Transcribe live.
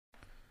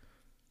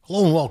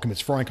Hello and welcome.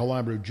 It's Frank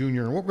Calabro Jr.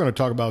 And what we're going to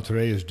talk about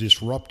today is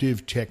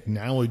disruptive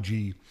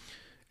technology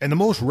and the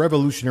most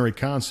revolutionary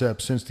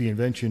concept since the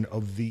invention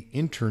of the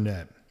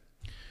internet.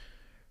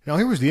 Now,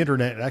 here was the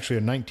internet actually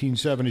in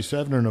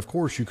 1977, and of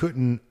course, you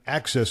couldn't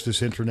access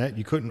this internet.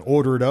 You couldn't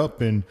order it up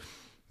and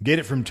get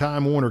it from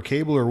Time Warner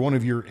Cable or one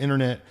of your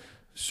internet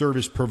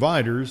service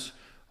providers.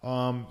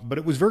 But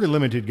it was very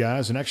limited,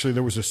 guys. And actually,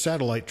 there was a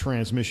satellite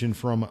transmission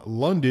from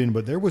London,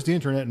 but there was the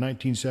internet in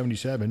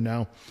 1977.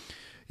 Now,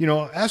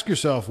 ask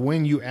yourself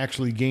when you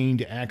actually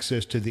gained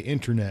access to the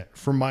internet.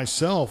 For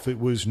myself, it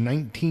was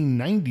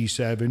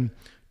 1997,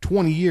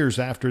 20 years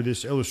after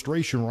this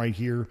illustration right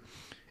here.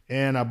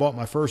 And I bought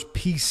my first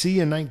PC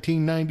in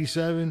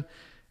 1997,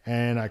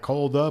 and I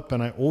called up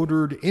and I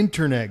ordered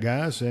internet,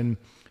 guys. And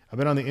I've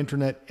been on the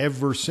internet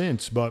ever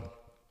since. But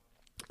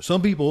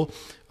some people,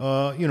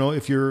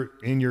 if you're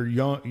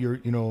young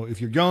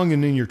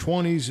and in your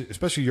 20s,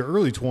 especially your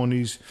early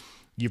 20s,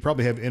 you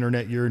probably have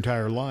internet your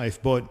entire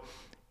life. But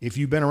if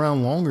you've been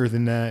around longer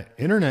than that,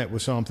 internet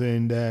was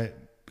something that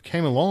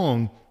came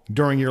along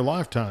during your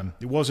lifetime.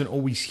 It wasn't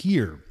always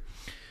here.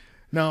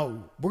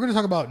 Now, we're going to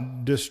talk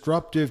about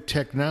disruptive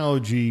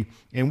technology,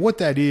 and what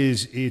that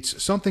is,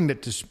 it's something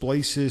that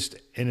displaces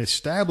an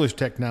established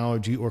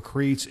technology or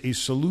creates a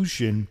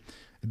solution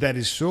that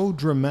is so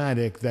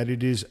dramatic that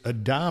it is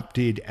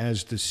adopted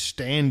as the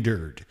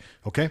standard.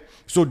 Okay?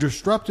 So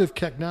disruptive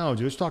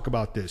technology, let's talk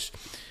about this.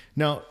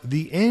 Now,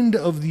 the end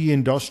of the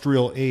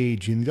industrial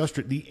age,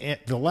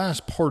 the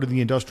last part of the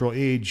industrial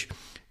age,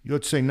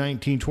 let's say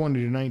 1920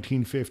 to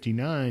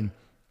 1959,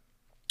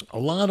 a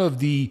lot of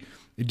the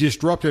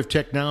disruptive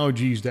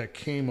technologies that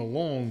came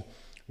along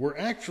were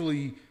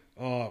actually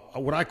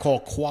what I call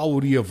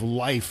quality of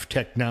life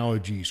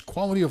technologies.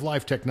 Quality of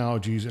life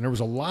technologies, and there was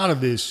a lot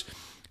of this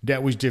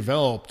that was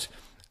developed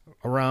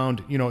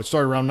around, it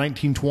started around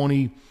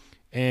 1920,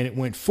 and it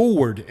went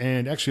forward.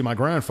 And actually, my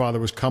grandfather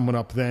was coming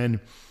up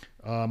then.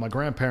 My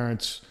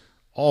grandparents,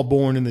 all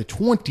born in the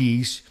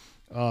 20s.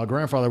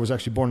 Grandfather was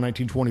actually born in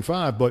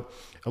 1925. But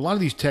a lot of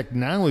these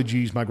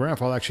technologies, my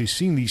grandfather actually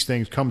seen these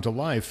things come to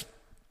life,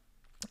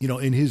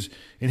 in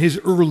his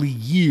early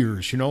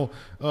years. A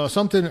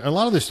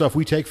lot of this stuff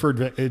we take for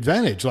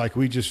advantage. Like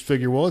we just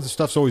figure, well, this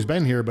stuff's always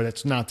been here, but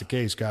it's not the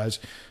case, guys.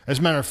 As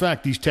a matter of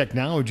fact, these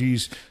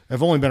technologies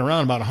have only been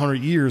around about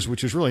 100 years,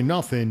 which is really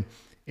nothing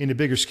in the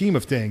bigger scheme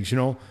of things.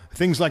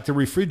 Things like the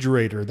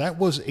refrigerator, that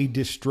was a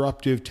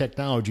disruptive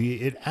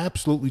technology. It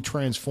absolutely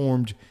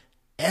transformed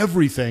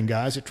everything,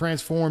 guys. It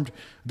transformed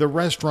the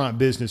restaurant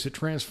business. It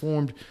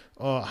transformed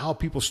how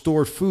people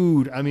stored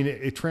food. I mean,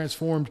 it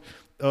transformed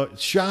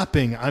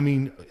shopping. I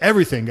mean,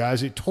 everything,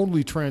 guys. It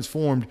totally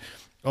transformed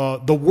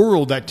the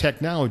world, that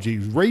technology.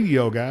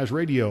 Radio, guys,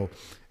 radio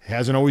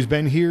hasn't always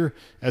been here.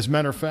 As a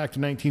matter of fact,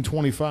 in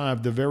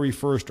 1925, the very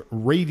first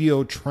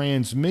radio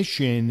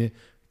transmission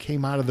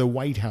came out of the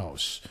White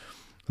House.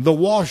 The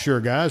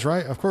washer, guys,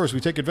 right? Of course, we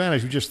take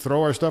advantage. We just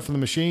throw our stuff in the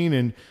machine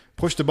and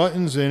push the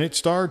buttons and it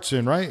starts,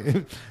 and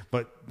right?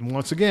 But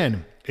once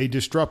again, a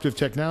disruptive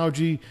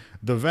technology,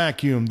 the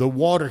vacuum, the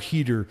water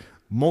heater,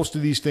 most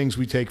of these things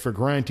we take for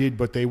granted,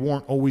 but they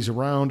weren't always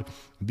around.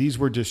 These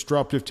were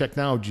disruptive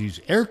technologies.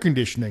 Air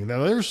conditioning.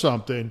 Now, there's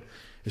something,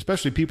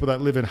 especially people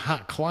that live in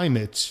hot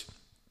climates.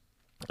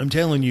 I'm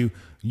telling you,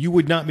 you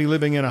would not be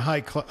living in a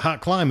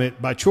hot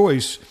climate by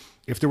choice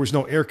if there was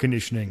no air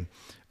conditioning.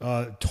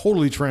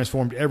 Totally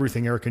transformed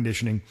everything, air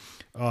conditioning,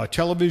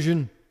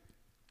 television,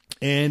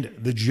 and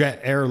the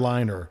jet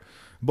airliner.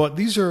 But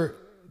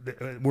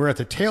we're at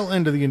the tail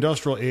end of the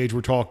industrial age.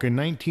 We're talking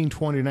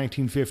 1920 to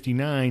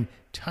 1959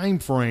 time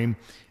frame.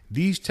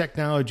 These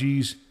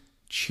technologies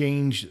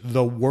changed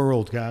the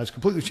world, guys,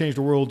 completely changed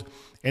the world,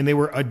 and they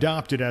were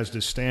adopted as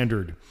the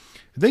standard.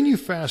 Then you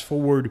fast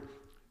forward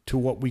to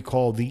what we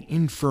call the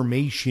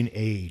information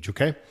age,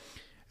 okay?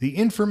 The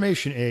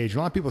information age, a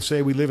lot of people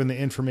say we live in the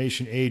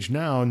information age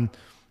now, and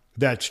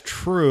that's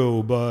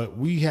true, but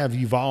we have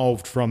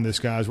evolved from this,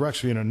 guys. We're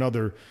actually in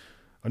another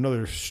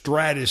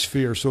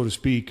stratosphere, so to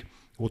speak.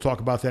 We'll talk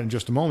about that in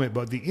just a moment,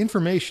 but the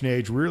information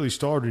age really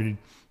started in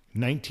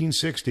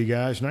 1960,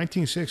 guys,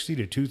 1960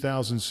 to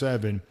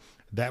 2007.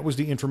 That was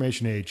the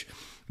information age.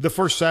 The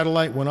first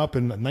satellite went up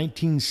in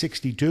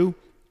 1962,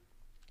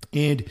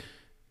 and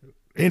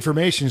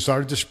information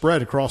started to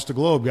spread across the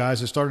globe,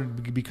 guys. It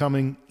started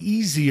becoming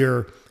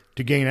easier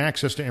to gain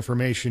access to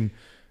information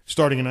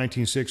starting in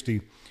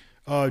 1960.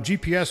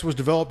 GPS was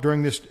developed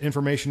during this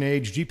information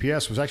age.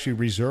 GPS was actually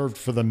reserved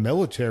for the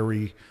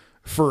military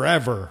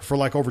forever, for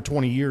like over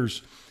 20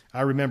 years.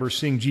 I remember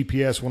seeing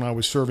GPS when I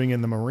was serving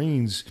in the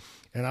Marines,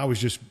 and I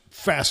was just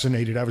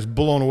fascinated. I was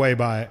blown away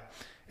by it.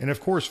 And of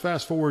course,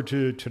 fast forward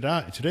to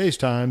today's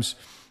times,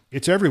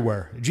 it's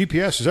everywhere.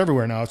 GPS is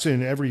everywhere now. It's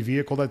in every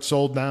vehicle that's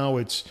sold now.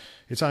 It's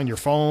on your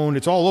phone.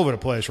 It's all over the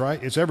place,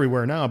 right? It's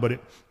everywhere now, but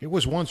it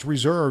was once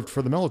reserved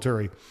for the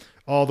military.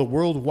 The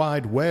World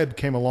Wide Web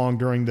came along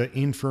during the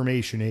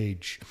information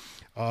age.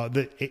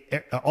 The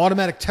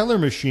automatic teller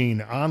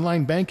machine,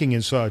 online banking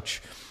and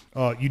such.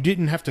 You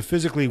didn't have to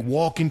physically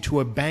walk into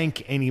a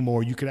bank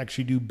anymore. You could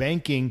actually do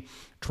banking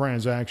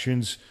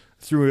transactions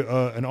through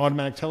an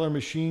automatic teller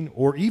machine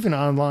or even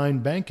online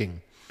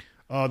banking.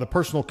 The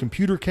personal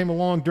computer came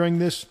along during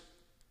this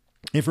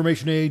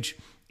information age.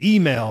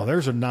 Email,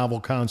 there's a novel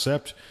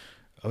concept.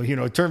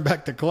 Turn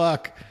back the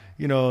clock,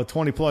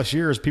 20 plus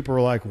years, people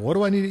were like, what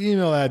do I need an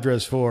email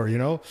address for?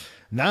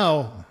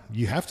 Now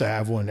you have to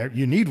have one.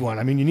 You need one.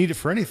 I mean, you need it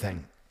for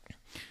anything.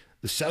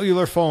 The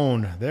cellular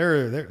phone,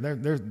 for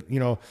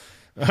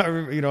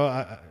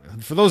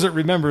those that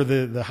remember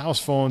the house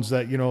phones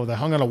that, they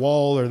hung on a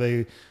wall or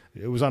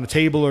it was on a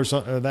table or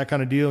something, that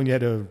kind of deal. And you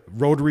had a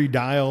rotary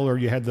dial or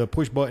you had the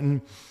push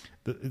button.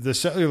 The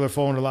cellular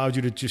phone allowed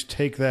you to just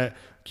take that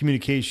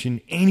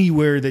communication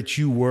anywhere that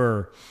you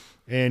were.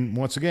 And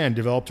once again,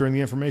 developed during the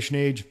information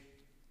age.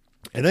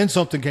 And then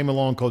something came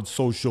along called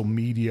social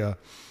media.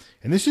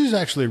 And this is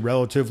actually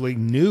relatively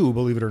new,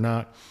 believe it or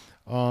not.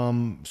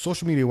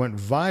 Social media went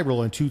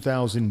viral in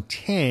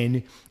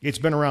 2010. It's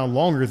been around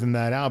longer than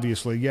that,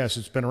 obviously. Yes,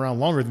 it's been around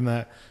longer than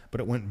that,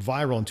 but it went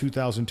viral in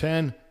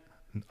 2010.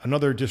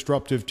 Another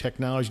disruptive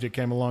technology that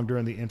came along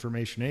during the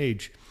information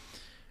age.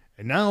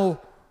 And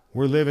now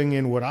we're living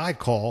in what I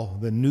call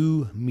the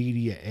new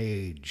media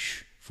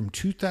age from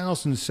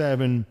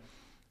 2007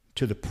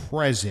 to the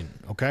present,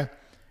 okay?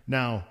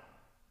 Now,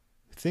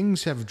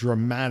 things have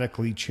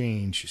dramatically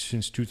changed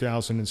since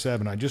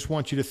 2007. I just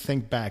want you to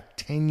think back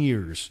 10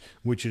 years,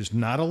 which is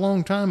not a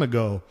long time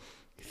ago.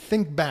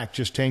 Think back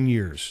just 10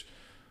 years.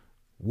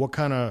 What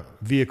kind of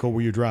vehicle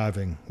were you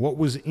driving? What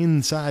was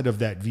inside of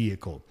that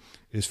vehicle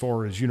as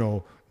far as,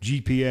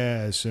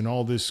 GPS and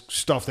all this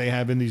stuff they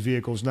have in these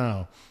vehicles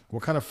now?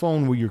 What kind of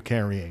phone were you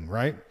carrying,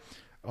 right?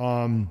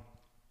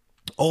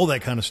 All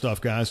that kind of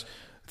stuff, guys.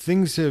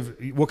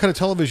 What kind of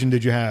television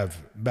did you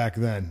have back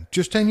then?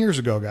 Just 10 years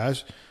ago,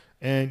 guys.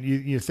 And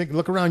you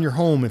look around your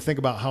home and think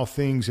about how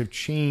things have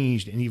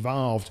changed and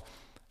evolved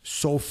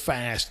so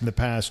fast in the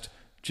past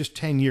just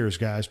 10 years,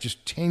 guys.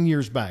 Just 10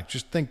 years back.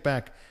 Just think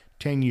back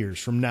 10 years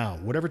from now.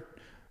 Whatever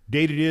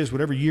date it is,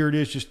 whatever year it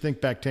is, just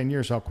think back 10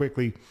 years, how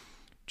quickly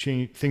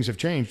things have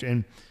changed.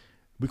 And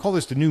we call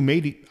this the new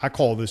media. I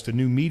call this the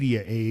new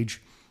media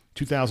age,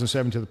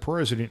 2007 to the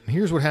present. And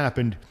here's what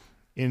happened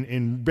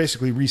in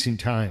basically recent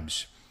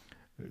times.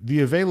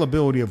 The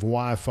availability of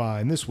Wi-Fi,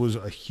 and this was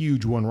a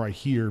huge one right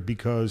here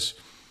because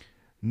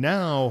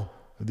now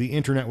the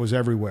internet was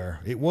everywhere.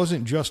 It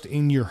wasn't just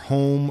in your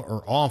home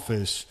or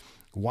office.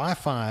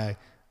 Wi-Fi,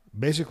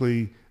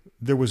 basically,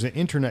 there was an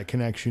internet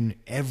connection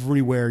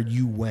everywhere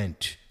you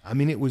went. I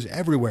mean, it was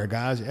everywhere,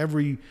 guys.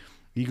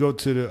 You go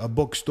to a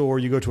bookstore,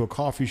 you go to a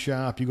coffee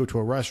shop, you go to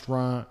a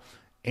restaurant,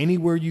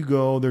 anywhere you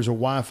go, there's a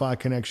Wi-Fi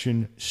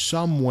connection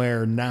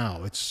somewhere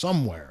now. It's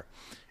somewhere.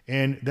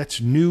 And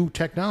that's new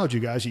technology,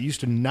 guys. It used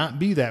to not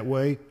be that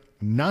way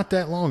not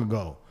that long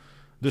ago.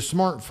 The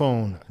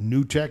smartphone,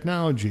 new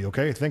technology,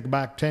 okay? Think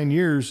back 10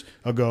 years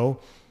ago,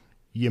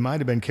 you might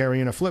have been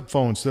carrying a flip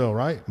phone still,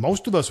 right?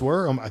 Most of us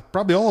were.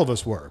 Probably all of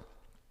us were.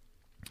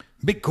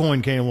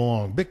 Bitcoin came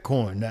along.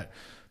 Bitcoin,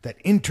 that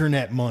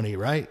internet money,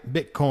 right?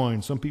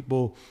 Bitcoin. Some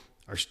people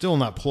are still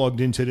not plugged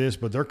into this,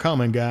 but they're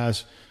coming,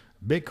 guys.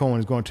 Bitcoin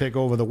is going to take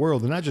over the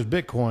world. And not just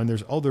Bitcoin.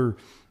 There's other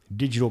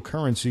digital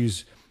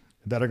currencies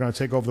that are going to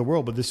take over the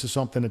world, but this is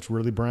something that's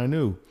really brand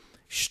new.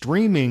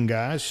 Streaming,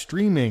 guys,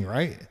 streaming,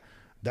 right?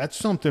 That's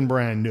something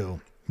brand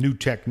new. New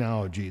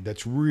technology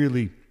that's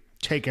really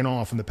taken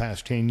off in the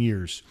past 10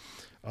 years.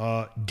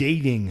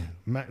 Dating.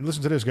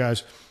 Listen to this,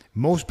 guys.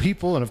 Most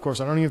people, and of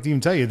course, I don't even have to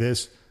even tell you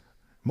this,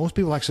 most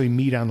people actually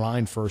meet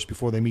online first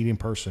before they meet in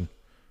person.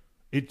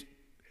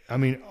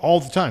 All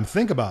the time.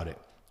 Think about it.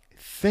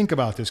 Think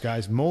about this,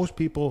 guys. Most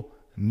people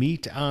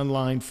meet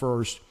online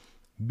first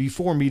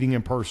before meeting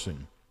in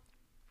person.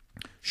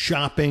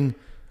 Shopping,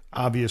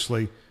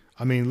 obviously.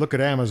 Look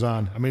at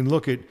Amazon.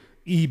 Look at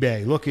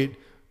eBay. Look at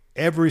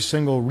every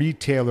single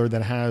retailer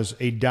that has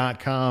a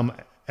 .com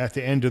at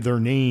the end of their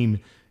name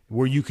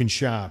where you can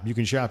shop. You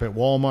can shop at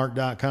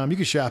Walmart.com. You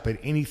can shop at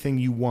anything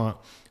you want,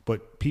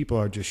 but people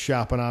are just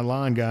shopping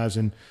online, guys,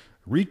 and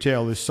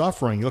retail is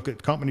suffering. You look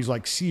at companies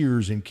like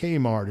Sears and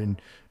Kmart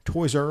and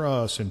Toys R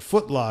Us and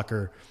Foot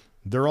Locker.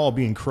 They're all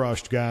being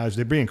crushed, guys.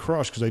 They're being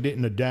crushed because they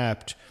didn't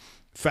adapt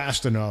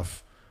fast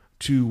enough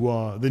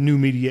to the new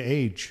media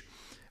age.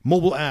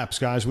 Mobile apps,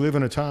 guys. We live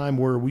in a time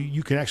where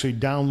you can actually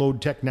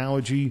download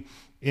technology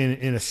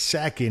in a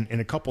second, in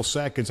a couple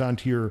seconds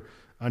onto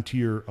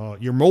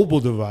your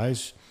mobile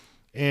device,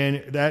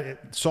 and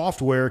that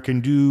software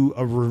can do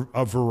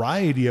a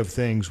variety of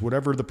things,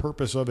 whatever the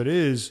purpose of it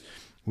is.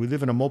 We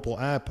live in a mobile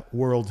app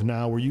world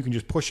now where you can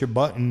just push a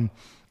button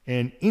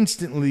and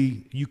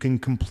instantly you can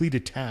complete a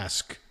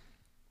task.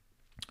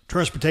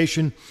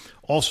 Transportation,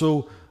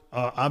 also.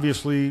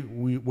 Obviously,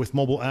 with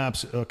mobile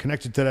apps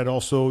connected to that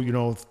also,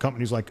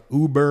 companies like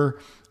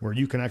Uber, where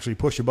you can actually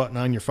push a button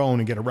on your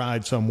phone and get a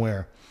ride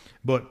somewhere.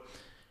 But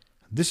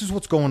this is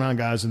what's going on,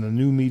 guys, in the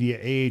new media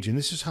age, and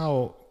this is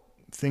how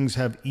things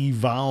have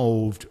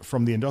evolved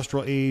from the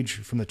industrial age,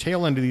 from the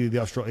tail end of the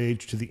industrial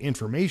age to the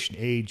information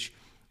age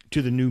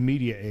to the new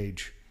media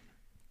age.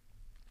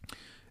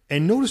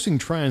 And noticing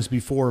trends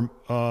before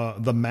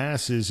the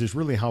masses is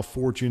really how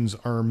fortunes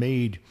are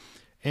made.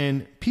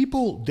 And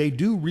people, they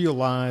do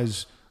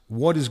realize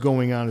what is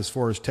going on as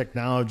far as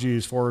technology,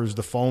 as far as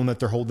the phone that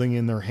they're holding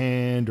in their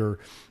hand, or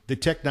the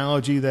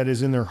technology that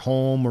is in their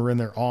home or in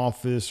their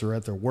office or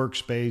at their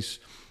workspace,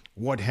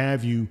 what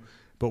have you.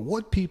 But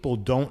what people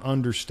don't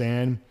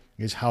understand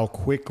is how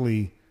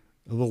quickly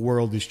the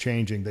world is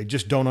changing. They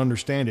just don't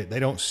understand it.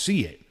 They don't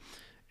see it.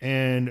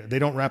 And they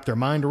don't wrap their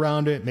mind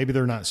around it. Maybe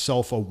they're not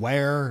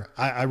self-aware.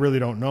 I really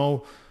don't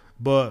know.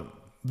 But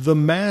the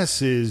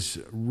masses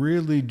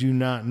really do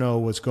not know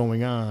what's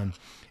going on.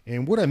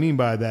 And what I mean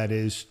by that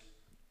is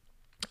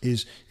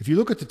if you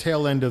look at the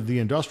tail end of the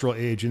industrial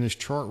age in this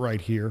chart right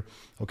here,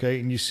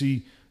 okay, and you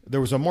see there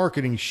was a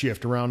marketing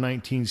shift around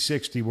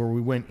 1960 where we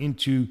went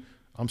into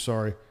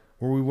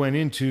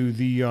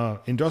the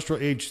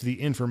industrial age to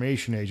the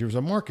information age. There was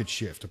a market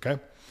shift, okay?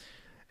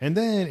 And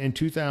then in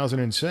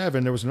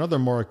 2007, there was another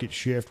market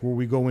shift where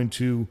we go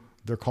into,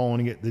 they're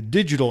calling it the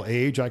digital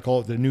age. I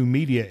call it the new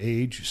media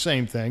age,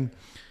 same thing.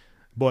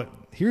 But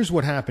here's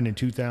what happened in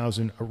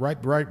 2000,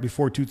 right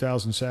before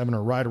 2007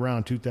 or right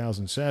around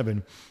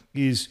 2007,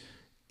 is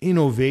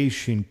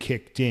innovation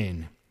kicked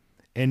in.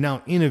 And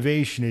now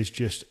innovation is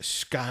just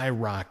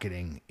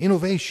skyrocketing.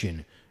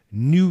 Innovation,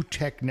 new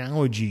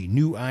technology,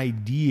 new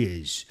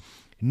ideas,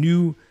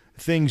 new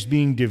things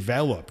being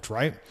developed,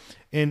 right?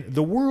 And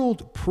the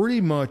world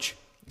pretty much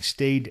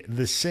stayed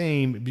the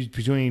same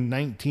between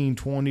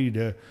 1920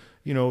 to,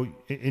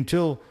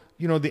 until,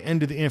 the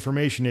end of the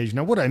information age.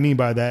 Now, what I mean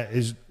by that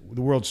is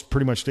the world's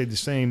pretty much stayed the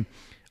same.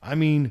 I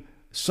mean,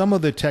 some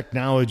of the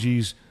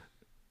technologies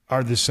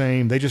are the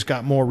same. They just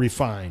got more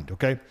refined,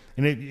 okay?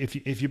 And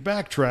if you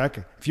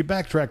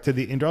backtrack to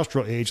the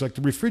industrial age, like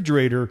the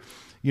refrigerator,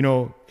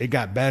 it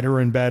got better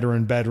and better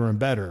and better and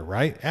better,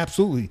 right?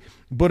 Absolutely.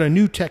 But a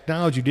new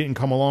technology didn't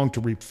come along to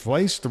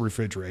replace the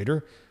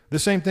refrigerator. The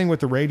same thing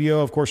with the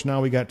radio. Of course,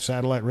 now we got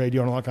satellite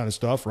radio and all that kind of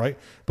stuff, right?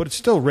 But it's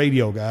still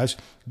radio, guys.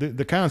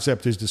 The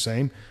concept is the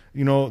same.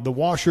 The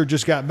washer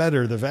just got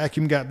better. The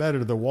vacuum got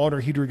better. The water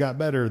heater got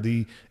better.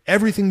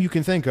 Everything you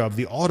can think of.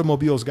 The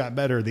automobiles got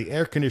better. The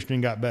air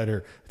conditioning got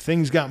better.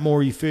 Things got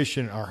more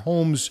efficient. Our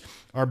homes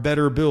are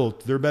better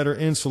built. They're better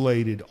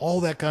insulated. All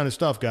that kind of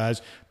stuff,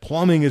 guys.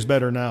 Plumbing is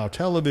better now.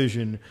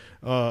 Television,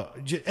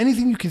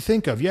 anything you can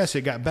think of. Yes,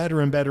 it got better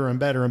and better and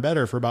better and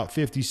better for about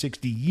 50,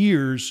 60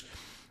 years.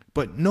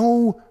 But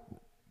no,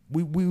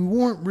 we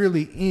weren't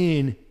really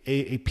in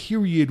a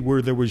period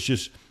where there was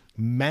just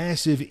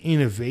massive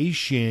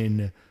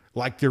innovation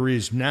like there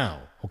is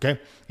now, okay?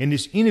 And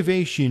this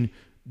innovation,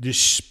 this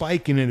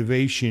spike in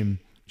innovation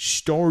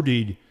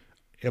started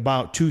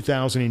about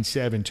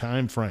 2007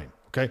 timeframe,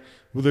 okay?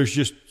 Well, there's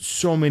just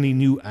so many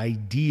new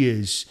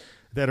ideas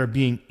that are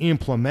being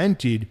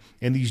implemented,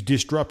 and these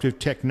disruptive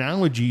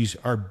technologies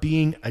are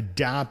being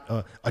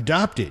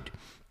adopted.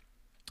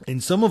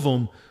 And some of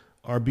them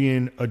are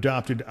being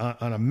adopted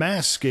on a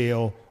mass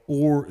scale,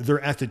 or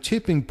they're at the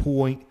tipping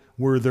point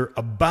where they're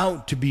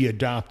about to be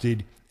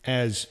adopted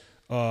there's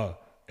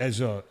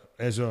going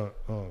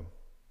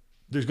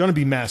to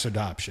be mass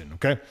adoption,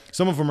 okay?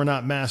 Some of them are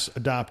not mass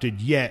adopted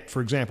yet.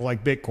 For example,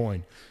 like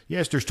Bitcoin.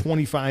 Yes, there's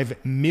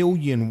 25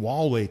 million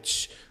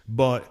wallets,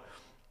 but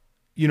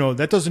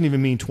that doesn't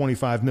even mean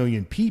 25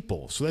 million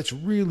people. So that's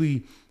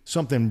really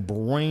something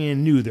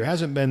brand new. There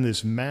hasn't been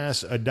this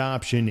mass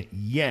adoption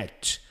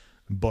yet,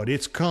 but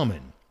it's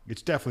coming.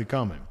 It's definitely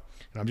coming.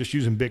 And I'm just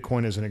using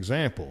Bitcoin as an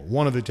example,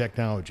 one of the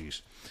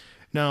technologies.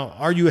 Now,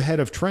 are you ahead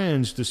of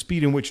trends? The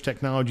speed in which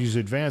technology is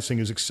advancing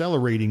is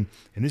accelerating,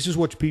 and this is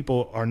what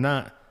people are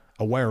not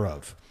aware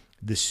of.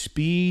 The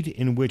speed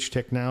in which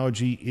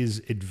technology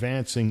is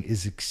advancing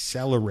is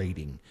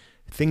accelerating.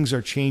 Things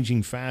are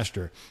changing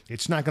faster.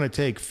 It's not going to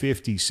take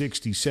 50,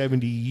 60,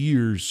 70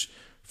 years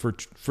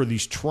for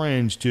these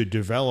trends to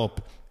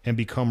develop and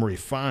become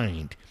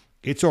refined.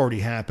 It's already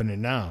happening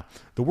now.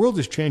 The world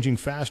is changing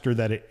faster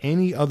than at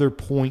any other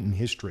point in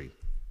history.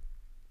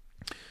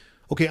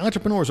 Okay,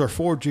 entrepreneurs are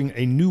forging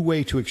a new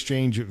way to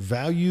exchange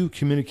value,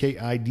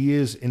 communicate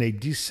ideas in a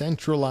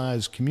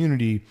decentralized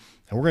community.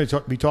 And we're going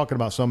to be talking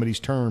about some of these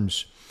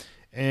terms.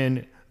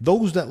 And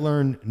those that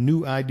learn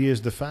new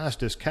ideas the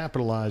fastest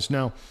capitalize.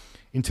 Now,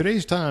 in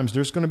today's times,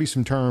 there's going to be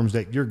some terms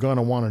that you're going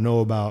to want to know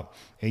about.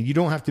 And you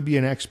don't have to be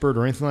an expert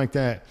or anything like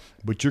that,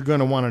 but you're going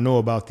to want to know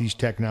about these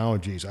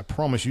technologies. I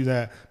promise you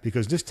that,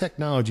 because this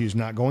technology is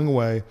not going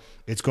away.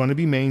 It's going to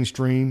be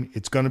mainstream.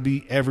 It's going to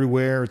be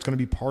everywhere. It's going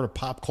to be part of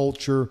pop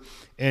culture.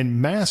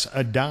 And mass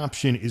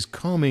adoption is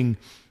coming,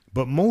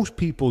 but most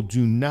people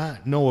do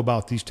not know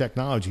about these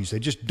technologies. They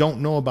just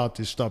don't know about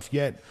this stuff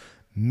yet.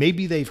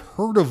 Maybe they've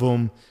heard of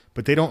them,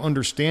 but they don't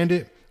understand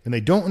it, and they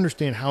don't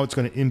understand how it's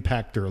going to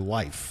impact their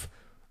life.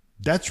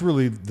 That's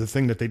really the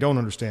thing that they don't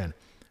understand.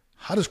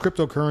 How does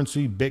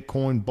cryptocurrency,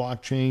 Bitcoin,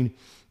 blockchain,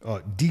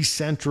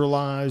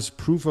 decentralized,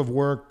 proof of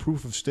work,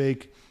 proof of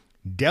stake,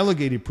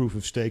 delegated proof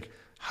of stake,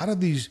 how do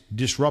these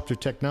disruptive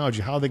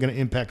technology, how are they going to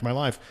impact my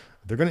life?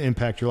 They're going to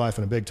impact your life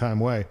in a big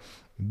time way.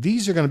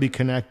 These are going to be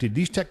connected.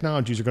 These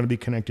technologies are going to be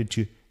connected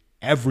to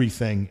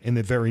everything in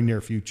the very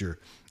near future.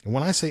 And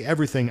when I say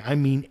everything, I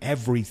mean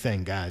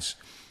everything, guys.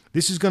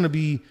 This is going to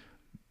be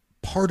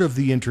part of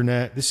the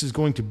internet. This is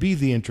going to be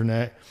the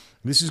internet.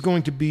 This is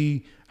going to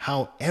be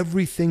how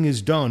everything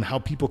is done, how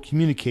people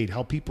communicate,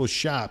 how people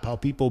shop, how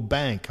people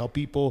bank, how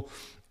people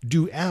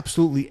do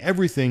absolutely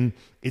everything.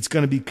 It's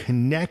going to be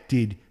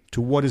connected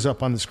to what is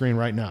up on the screen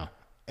right now.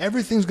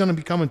 Everything's going to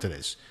be coming to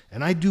this.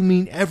 And I do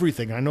mean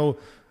everything. I know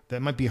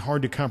that might be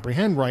hard to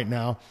comprehend right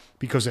now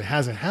because it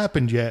hasn't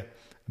happened yet,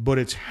 but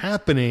it's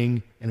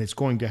happening and it's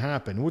going to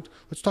happen.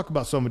 Let's talk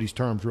about some of these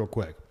terms real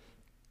quick.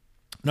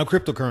 Now,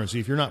 cryptocurrency,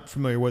 if you're not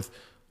familiar with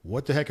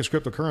what the heck is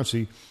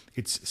cryptocurrency,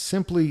 it's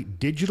simply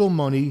digital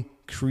money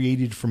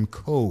created from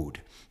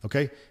code.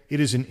 Okay? It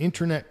is an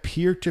internet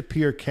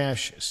peer-to-peer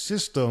cash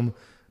system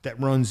that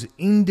runs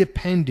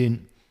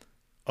independent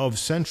of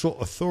central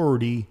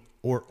authority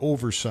or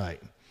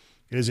oversight.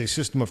 It is a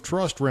system of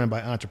trust ran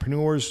by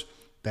entrepreneurs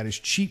that is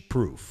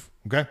cheat-proof.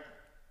 Okay?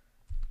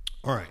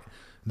 All right.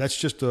 That's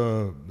just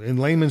in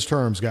layman's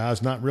terms,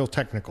 guys, not real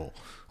technical.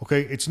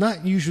 Okay? It's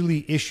not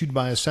usually issued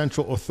by a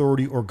central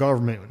authority or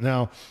government.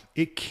 Now,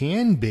 it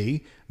can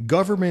be.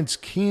 Governments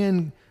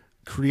can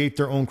create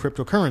their own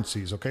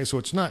cryptocurrencies. Okay? So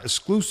it's not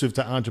exclusive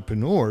to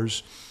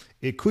entrepreneurs.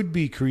 It could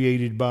be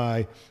created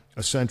by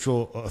a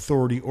central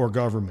authority or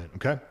government.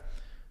 Okay?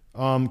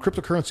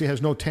 Cryptocurrency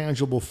has no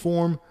tangible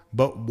form,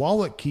 but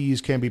wallet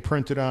keys can be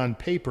printed on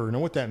paper. Now,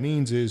 what that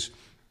means is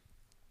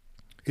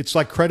it's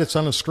like credits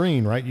on a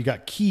screen, right? You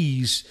got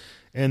keys,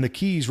 and the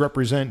keys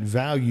represent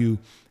value,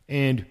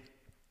 and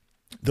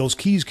those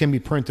keys can be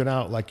printed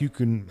out. Like you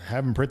can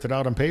have them printed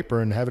out on paper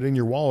and have it in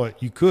your wallet.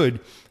 You could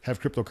have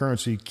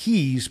cryptocurrency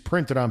keys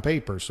printed on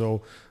paper.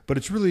 So, but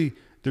it's really,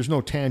 there's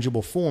no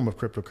tangible form of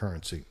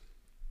cryptocurrency.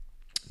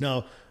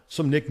 Now,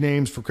 some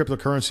nicknames for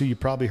cryptocurrency, you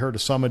probably heard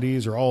of some of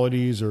these or all of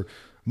these or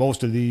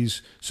most of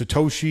these.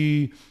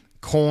 Satoshi,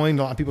 coin.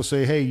 A lot of people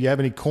say, hey, you have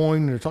any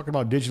coin? They're talking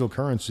about digital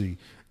currency,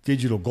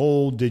 digital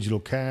gold,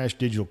 digital cash,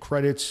 digital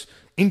credits,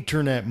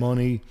 internet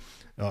money,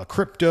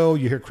 crypto.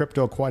 You hear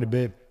crypto quite a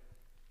bit.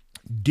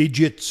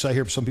 Digits. I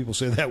hear some people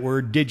say that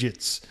word,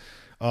 digits.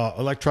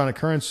 Electronic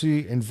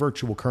currency and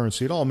virtual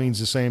currency. It all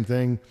means the same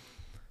thing.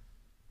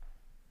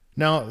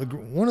 Now,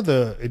 one of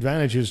the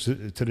advantages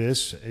to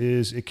this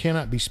is it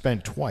cannot be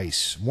spent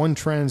twice.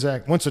 Once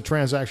a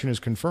transaction is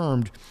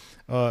confirmed,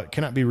 it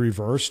cannot be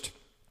reversed.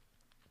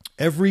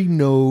 Every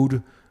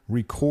node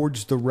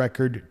records the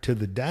record to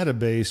the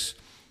database,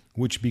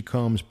 which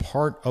becomes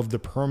part of the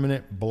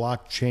permanent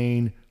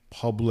blockchain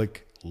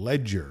public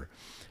ledger.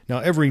 Now,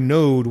 every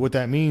node, what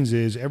that means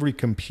is every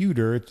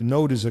computer, the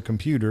node is a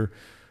computer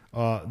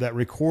that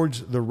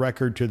records the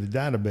record to the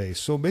database.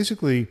 So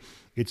basically,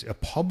 it's a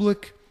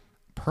public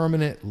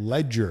permanent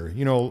ledger.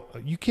 You know,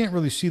 you can't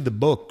really see the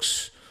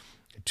books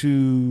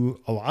to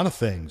a lot of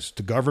things,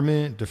 to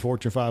government, to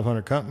Fortune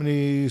 500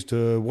 companies,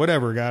 to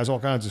whatever, guys, all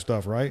kinds of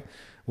stuff, right?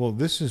 Well,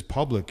 this is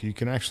public. You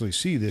can actually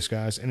see this,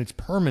 guys, and it's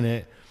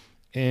permanent,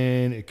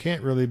 and it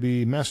can't really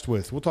be messed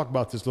with. We'll talk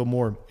about this a little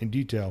more in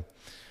detail.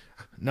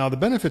 Now, the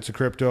benefits of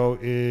crypto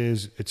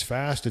is it's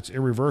fast, it's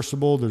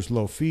irreversible, there's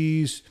low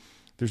fees,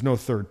 there's no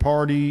third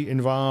party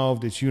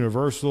involved, it's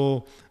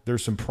universal,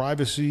 there's some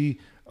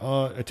privacy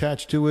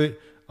attached to it.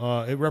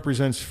 It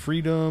represents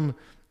freedom,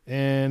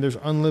 and there's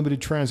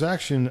unlimited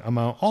transaction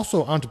amount.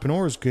 Also,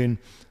 entrepreneurs can,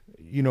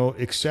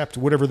 accept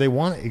whatever they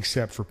want to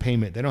accept for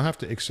payment. They don't have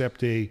to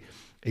accept a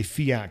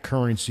fiat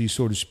currency,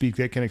 so to speak.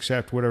 They can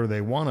accept whatever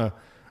they want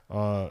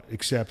to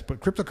accept.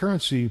 But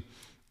cryptocurrency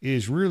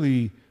is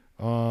really,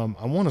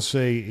 I want to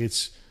say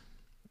it's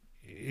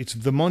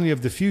the money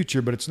of the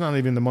future, but it's not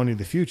even the money of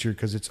the future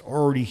because it's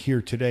already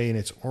here today and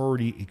it's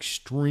already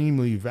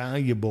extremely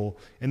valuable.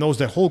 And those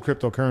that hold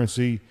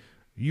cryptocurrency,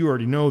 you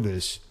already know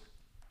this.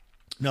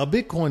 Now,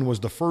 Bitcoin was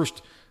the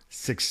first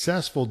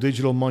successful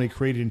digital money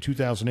created in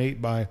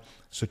 2008 by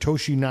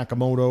Satoshi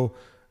Nakamoto.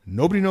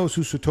 Nobody knows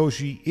who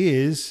Satoshi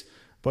is,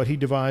 but he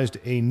devised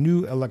a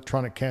new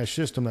electronic cash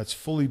system that's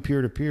fully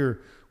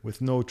peer-to-peer with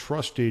no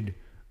trusted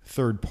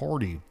third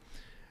party.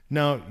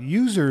 Now,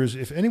 users,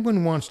 if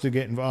anyone wants to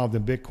get involved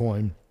in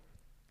Bitcoin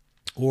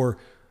or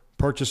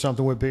purchase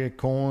something with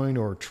Bitcoin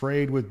or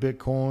trade with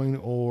Bitcoin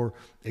or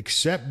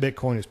accept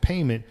Bitcoin as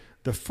payment,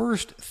 the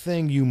first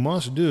thing you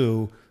must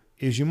do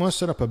is you must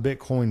set up a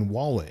Bitcoin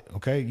wallet,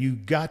 okay? You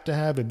got to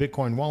have a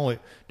Bitcoin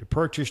wallet to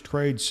purchase,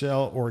 trade,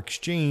 sell, or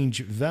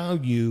exchange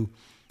value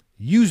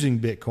using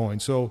Bitcoin.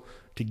 So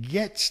to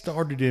get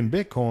started in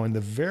Bitcoin,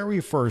 the very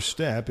first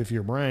step, if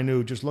you're brand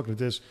new, just looking at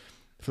this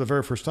for the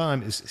very first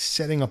time, is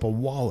setting up a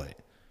wallet.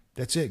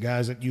 That's it,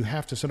 guys. You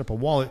have to set up a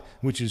wallet,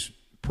 which is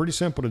pretty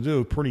simple to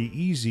do, pretty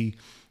easy,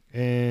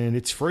 and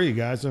it's free,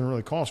 guys. It doesn't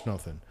really cost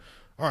nothing.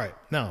 All right,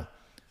 now,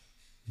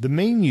 the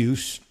main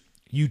use,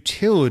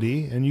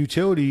 utility, and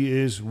utility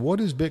is what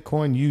is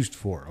Bitcoin used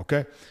for,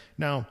 okay?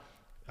 Now,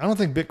 I don't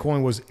think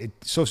Bitcoin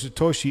so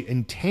Satoshi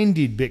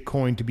intended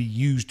Bitcoin to be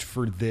used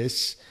for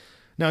this.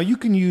 Now, you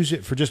can use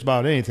it for just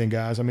about anything,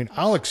 guys. I mean,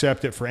 I'll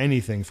accept it for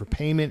anything, for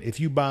payment. If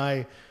you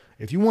buy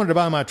If you wanted to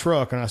buy my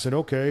truck and I said,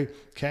 okay,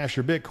 cash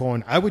or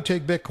Bitcoin, I would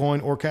take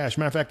Bitcoin or cash.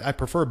 Matter of fact, I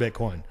prefer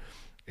Bitcoin.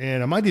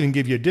 And I might even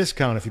give you a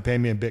discount if you pay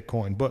me in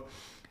Bitcoin. But,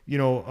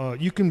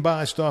 you can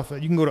buy stuff.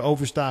 You can go to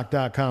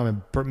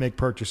overstock.com and make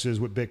purchases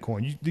with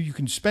Bitcoin. You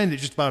can spend it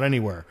just about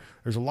anywhere.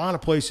 There's a lot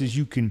of places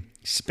you can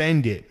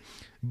spend it.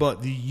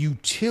 But the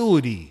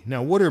utility,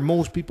 now what are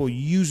most people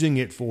using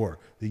it for?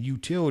 The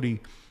utility,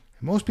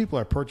 most people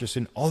are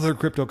purchasing other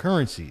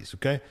cryptocurrencies,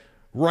 okay,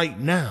 right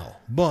now.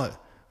 But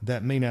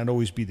that may not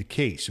always be the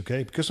case,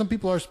 okay, because some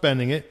people are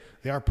spending it.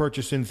 They are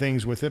purchasing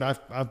things with it.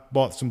 I've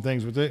bought some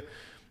things with it.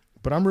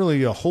 But I'm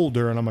really a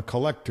holder and I'm a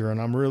collector,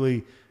 and I'm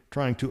really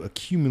trying to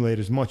accumulate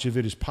as much of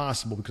it as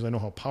possible because I know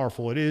how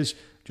powerful it is,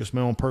 just my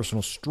own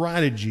personal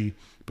strategy.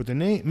 But the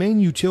main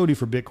utility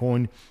for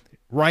Bitcoin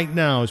right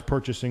now is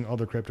purchasing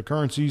other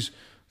cryptocurrencies.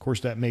 Of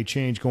course, that may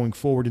change going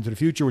forward into the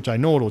future, which I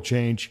know it'll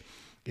change.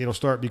 It'll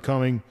start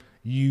becoming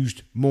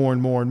used more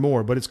and more and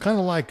more. But it's kind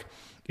of like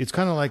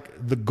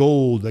the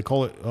gold. They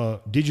call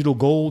it digital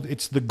gold.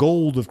 It's the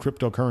gold of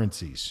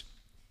cryptocurrencies.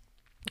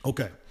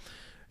 Okay.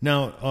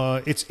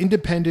 Now, it's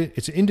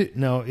independent.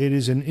 Now, it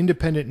is an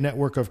independent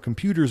network of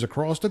computers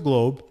across the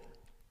globe.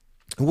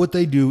 And what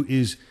they do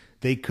is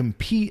they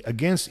compete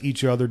against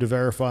each other to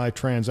verify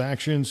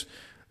transactions.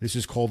 This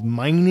is called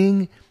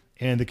mining.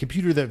 And the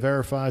computer that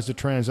verifies the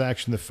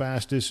transaction the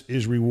fastest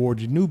is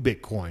rewarded new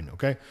Bitcoin.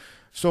 Okay.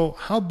 So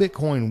how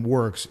Bitcoin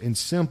works in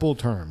simple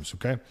terms.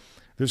 Okay.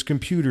 There's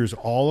computers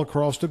all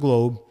across the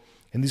globe.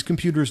 And these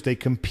computers, they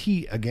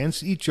compete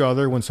against each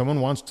other when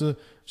someone wants to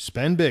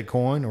spend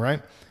Bitcoin,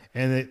 right?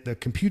 And the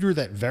computer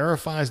that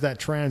verifies that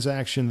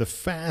transaction the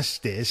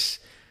fastest,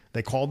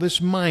 they call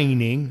this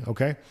mining,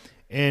 okay?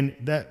 And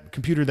that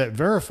computer that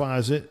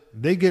verifies it,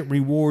 they get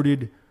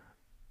rewarded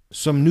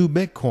some new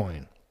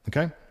Bitcoin,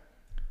 okay?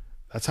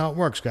 That's how it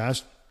works,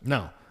 guys.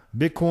 Now,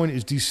 Bitcoin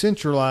is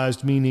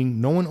decentralized,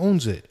 meaning no one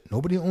owns it.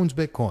 Nobody owns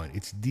Bitcoin.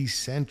 It's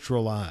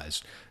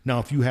decentralized. Now,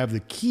 if you have the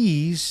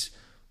keys,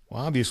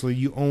 well, obviously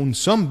you own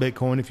some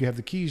Bitcoin if you have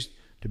the keys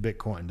to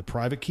Bitcoin, the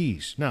private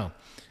keys. Now,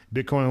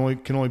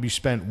 Bitcoin can only be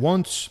spent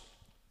once.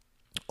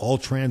 All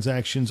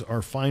transactions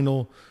are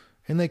final,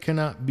 and they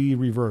cannot be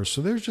reversed.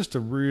 So there's just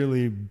a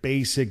really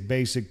basic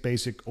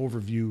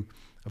overview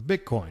of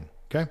Bitcoin,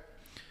 okay?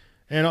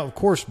 And, of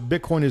course,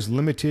 Bitcoin is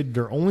limited.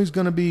 There only is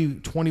going to be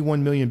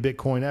 21 million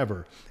Bitcoin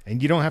ever.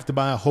 And you don't have to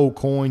buy a whole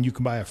coin. You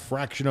can buy a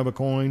fraction of a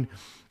coin,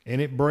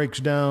 and it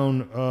breaks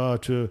down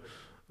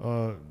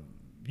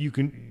you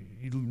can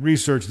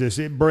research this.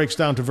 It breaks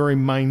down to very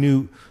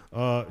minute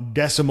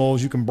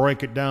decimals. You can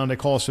break it down. They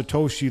call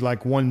Satoshi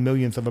like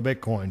 1/1,000,000th of a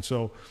Bitcoin.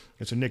 So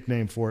it's a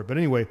nickname for it. But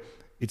anyway,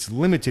 it's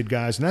limited,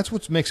 guys. And that's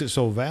what makes it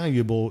so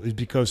valuable, is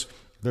because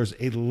there's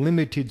a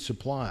limited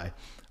supply.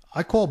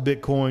 I call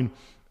Bitcoin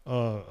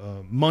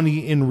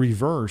money in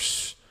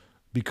reverse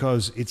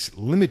because it's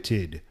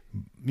limited.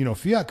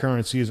 Fiat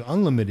currency is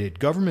unlimited.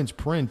 Governments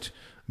print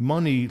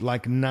money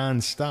like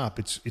nonstop.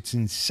 It's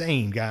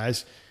insane,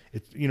 guys.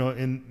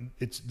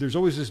 There's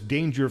always this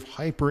danger of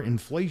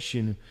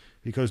hyperinflation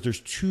because there's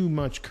too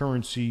much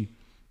currency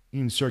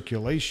in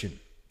circulation.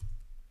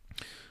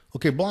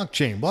 Okay,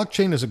 blockchain.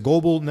 Blockchain is a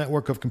global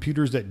network of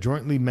computers that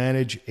jointly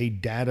manage a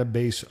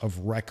database of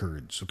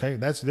records. Okay,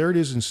 there it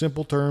is in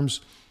simple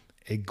terms.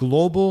 A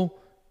global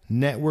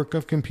network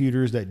of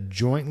computers that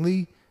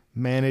jointly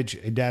manage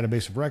a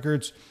database of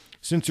records.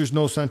 Since there's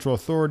no central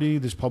authority,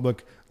 this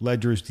public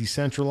ledger is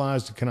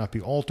decentralized. It cannot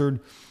be altered.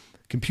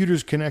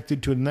 Computers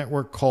connected to a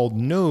network called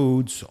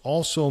nodes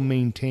also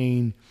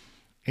maintain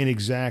an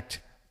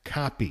exact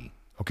copy.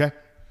 Okay?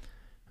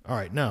 All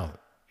right. Now,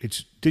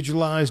 it's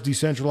digitalized,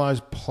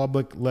 decentralized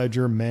public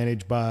ledger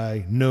managed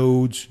by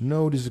nodes.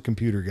 Node is a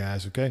computer,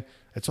 guys. Okay?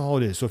 That's all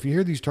it is. So if you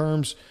hear these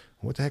terms,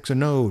 what the heck's a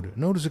node? A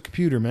node is a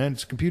computer, man.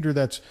 It's a computer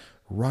that's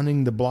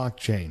running the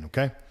blockchain.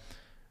 Okay?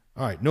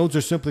 All right. Nodes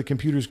are simply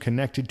computers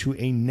connected to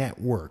a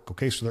network.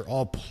 Okay? So they're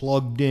all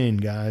plugged in,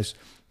 guys.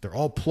 They're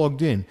all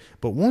plugged in,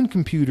 but one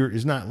computer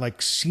is not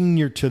like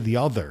senior to the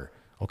other,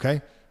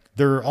 okay?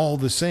 They're all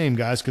the same,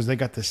 guys, because they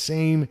got the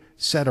same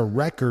set of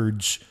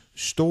records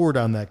stored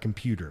on that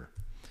computer.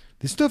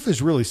 This stuff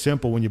is really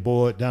simple when you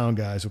boil it down,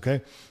 guys,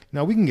 okay?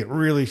 Now, we can get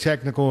really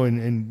technical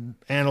and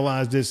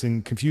analyze this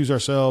and confuse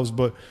ourselves,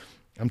 but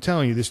I'm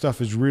telling you, this stuff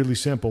is really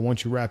simple.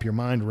 Once you wrap your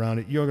mind around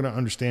it, you're going to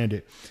understand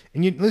it.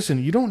 And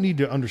listen, you don't need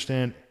to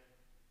understand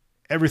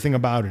everything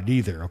about it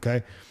either,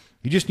 okay?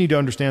 You just need to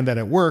understand that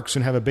it works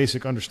and have a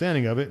basic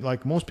understanding of it.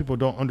 Like most people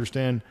don't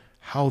understand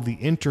how the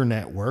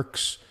internet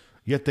works,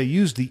 yet they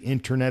use the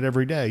internet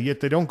every day. Yet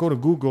they don't go to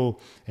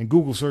Google and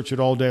Google search it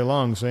all day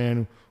long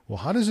saying, well,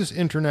 how does this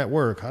internet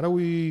work? How do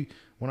we,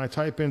 when I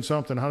type in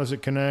something, how does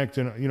it connect?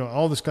 And,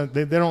 all this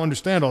they don't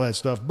understand all that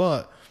stuff.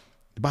 But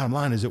the bottom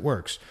line is it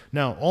works.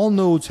 Now, all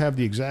nodes have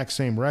the exact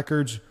same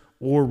records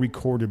or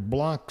recorded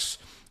blocks.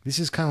 This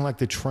is kind of like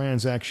the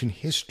transaction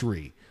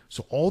history.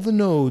 So all the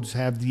nodes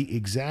have the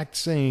exact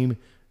same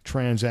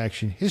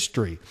transaction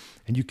history.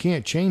 And you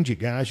can't change it,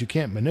 guys. You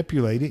can't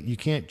manipulate it. You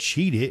can't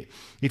cheat it.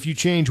 If you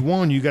change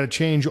one, you got to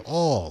change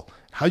all.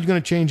 How are you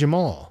going to change them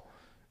all?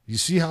 You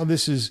see how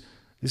this is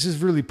This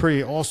is really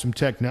pretty awesome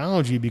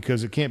technology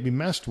because it can't be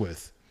messed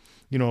with.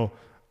 You know,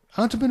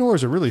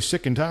 entrepreneurs are really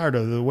sick and tired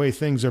of the way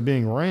things are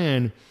being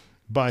ran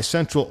by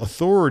central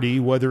authority,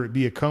 whether it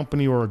be a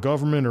company or a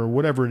government or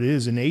whatever it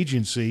is, an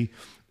agency.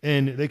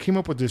 And they came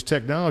up with this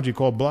technology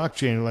called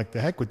blockchain. Like,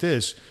 the heck with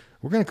this.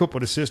 We're going to come up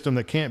with a system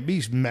that can't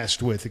be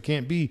messed with. It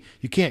can't be,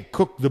 you can't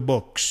cook the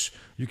books.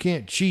 You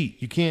can't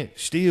cheat. You can't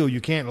steal. You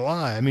can't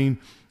lie. I mean,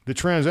 the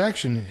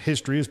transaction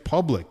history is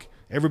public.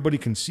 Everybody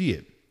can see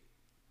it.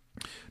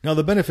 Now,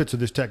 the benefits of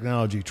this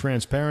technology: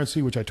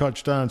 transparency, which I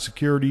touched on,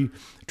 security,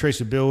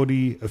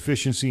 traceability,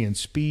 efficiency, and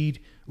speed.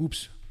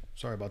 Oops.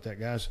 Sorry about that,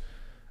 guys.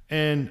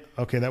 And,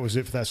 okay, that was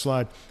it for that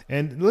slide.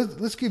 And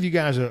let's give you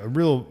guys a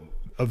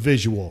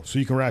visual so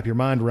you can wrap your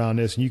mind around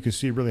this and you can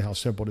see really how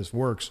simple this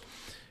works.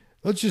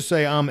 Let's just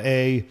say I'm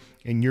A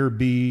and you're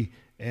B,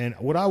 and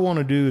what I want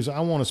to do is I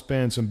want to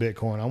spend some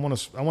Bitcoin. I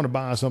want to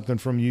buy something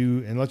from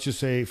you, and let's just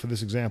say for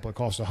this example it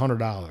costs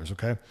 $100.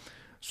 Okay,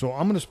 so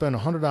I'm going to spend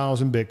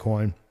 $100 in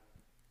Bitcoin,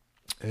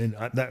 and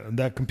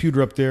that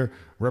computer up there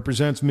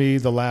represents me,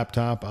 the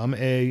laptop. I'm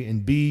A,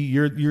 and B,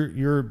 you're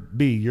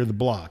B, you're the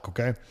block.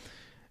 Okay,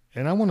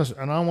 and I want to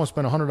spend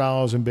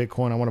 $100 in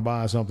Bitcoin. I want to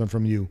buy something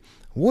from you.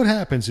 What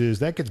happens is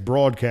that gets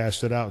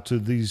broadcasted out to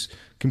these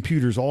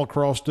computers all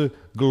across the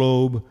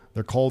globe.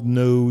 They're called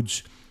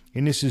nodes,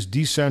 and this is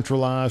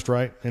decentralized,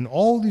 right? And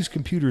all these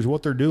computers,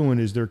 what they're doing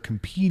is they're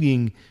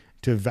competing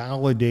to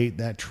validate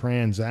that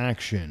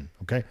transaction,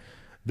 okay?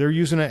 They're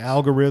using an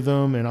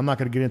algorithm, and I'm not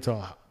going to get into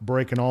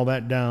breaking all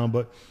that down,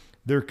 but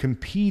they're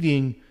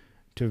competing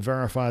to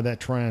verify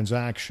that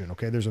transaction,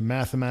 okay? There's a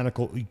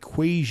mathematical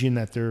equation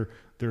that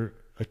they're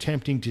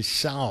attempting to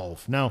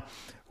solve. Now,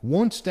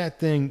 once that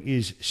thing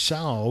is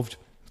solved,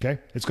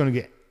 okay, it's going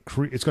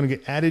to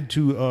get added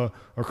to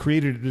or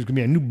created. There's going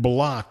to be a new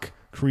block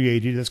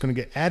created that's going to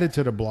get added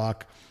to the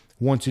block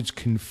once it's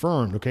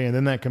confirmed, okay, and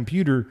then that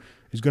computer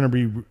is going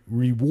to be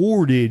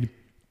rewarded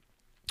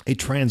a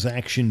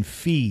transaction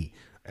fee,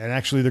 and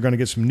actually they're going to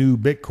get some new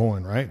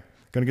Bitcoin, right?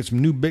 Going to get some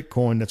new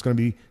Bitcoin that's going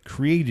to be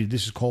created.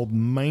 This is called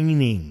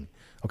mining,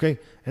 okay,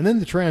 and then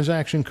the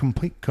transaction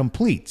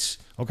completes,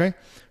 okay,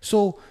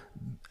 so.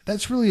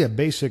 That's really a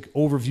basic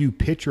overview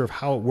picture of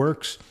how it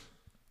works.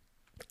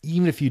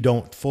 Even if you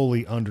don't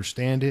fully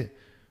understand it,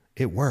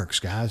 it works,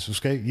 guys,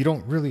 okay? You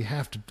don't really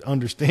have to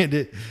understand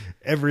it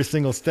every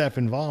single step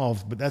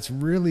involved, but that's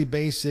really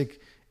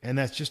basic, and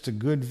that's just a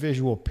good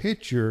visual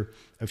picture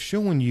of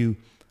showing you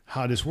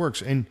how this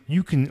works. And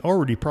you can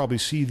already probably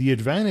see the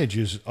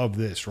advantages of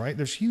this, right?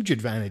 There's huge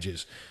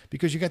advantages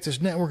because you got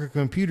this network of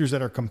computers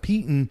that are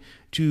competing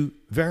to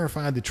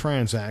verify the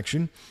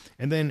transaction,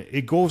 and then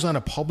it goes on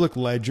a public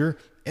ledger.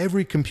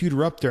 Every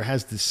computer up there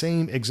has the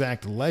same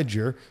exact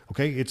ledger,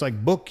 okay? It's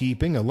like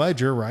bookkeeping, a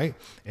ledger, right?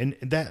 And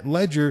that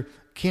ledger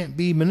can't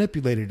be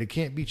manipulated. It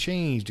can't be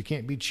changed. It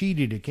can't be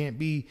cheated. It can't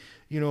be,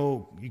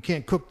 you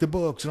can't cook the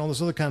books and all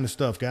this other kind of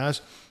stuff,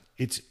 guys.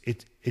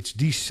 It's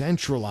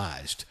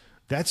decentralized.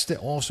 That's the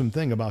awesome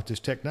thing about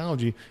this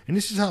technology. And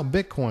this is how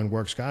Bitcoin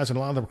works, guys, and a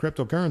lot of the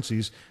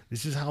cryptocurrencies.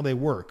 This is how they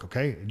work,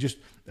 okay? Just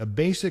a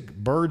basic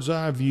bird's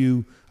eye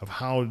view of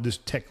how this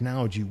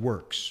technology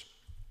works.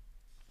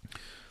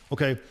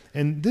 Okay,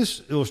 and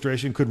this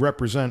illustration could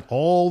represent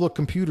all the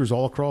computers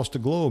all across the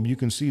globe. You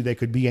can see they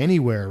could be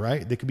anywhere,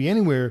 right? They could be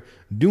anywhere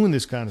doing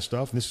this kind of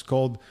stuff. And this is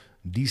called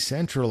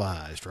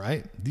decentralized,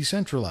 right?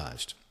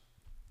 Decentralized.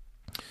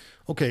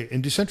 Okay,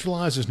 and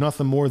decentralized is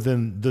nothing more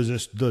than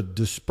the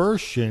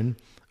dispersion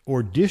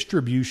or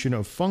distribution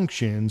of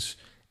functions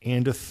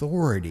and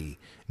authority,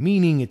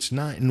 meaning it's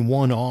not in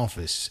one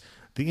office.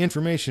 The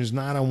information is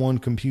not on one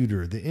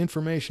computer. The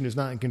information is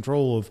not in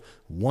control of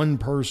one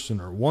person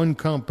or one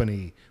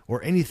company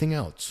or anything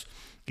else.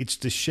 It's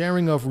the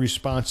sharing of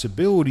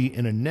responsibility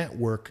in a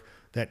network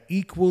that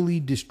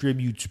equally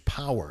distributes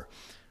power.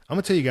 I'm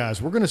going to tell you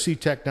guys, we're going to see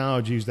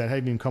technologies that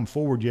haven't even come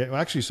forward yet. Well,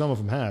 actually, some of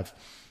them have.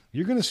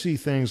 You're going to see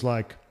things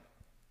like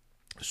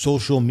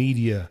social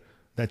media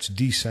that's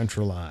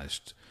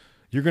decentralized.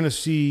 You're going to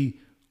see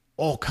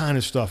all kind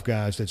of stuff,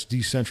 guys, that's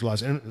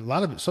decentralized.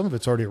 And some of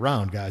it's already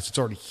around, guys. It's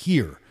already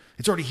here.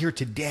 It's already here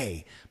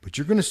today. But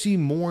you're going to see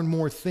more and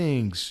more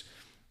things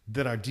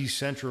that are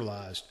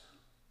decentralized.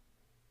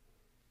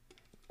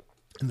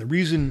 And the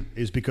reason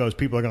is because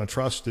people are going to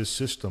trust this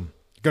system.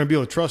 You're going to be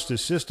able to trust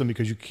this system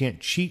because you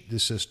can't cheat the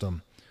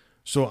system.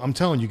 So I'm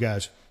telling you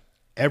guys,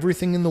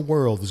 everything in the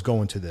world is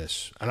going to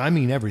this. And I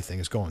mean everything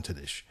is going to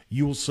this.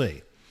 You will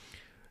see.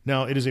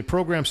 Now, it is a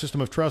programmed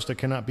system of trust that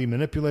cannot be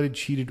manipulated,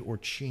 cheated, or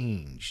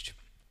changed.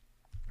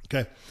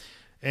 Okay?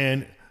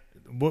 And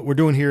what we're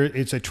doing here,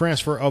 it's a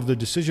transfer of the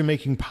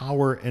decision-making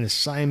power and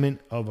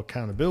assignment of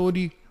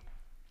accountability,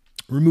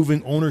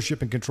 removing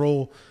ownership and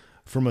control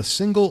from a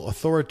single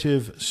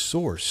authoritative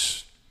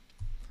source.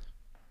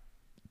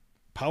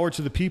 Power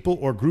to the people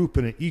or group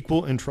in an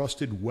equal and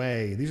trusted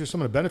way. These are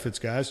some of the benefits,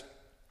 guys.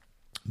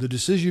 The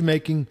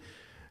decision-making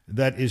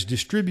that is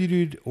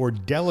distributed or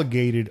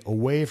delegated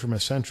away from a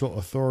central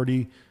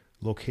authority,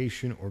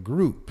 location, or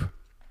group.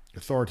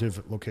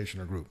 authoritative location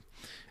or group.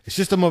 A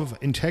system of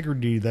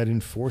integrity that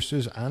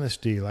enforces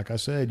honesty. Like I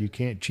said, you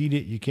can't cheat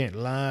it, you can't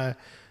lie,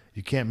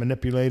 you can't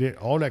manipulate it,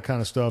 all that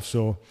kind of stuff.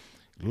 So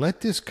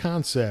let this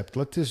concept,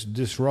 let this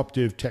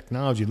disruptive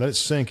technology, let it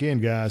sink in,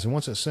 guys. And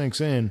once it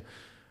sinks in,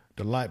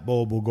 the light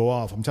bulb will go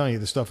off. I'm telling you,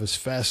 this stuff is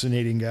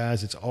fascinating,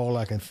 guys. It's all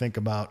I can think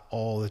about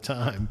all the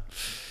time.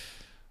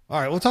 All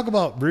right, we'll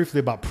talk briefly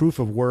about proof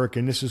of work,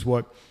 and this is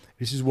what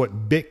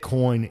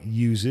Bitcoin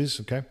uses,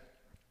 okay?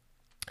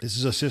 This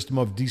is a system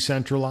of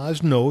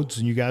decentralized nodes,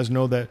 and you guys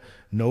know that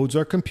nodes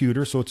are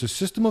computers, so it's a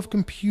system of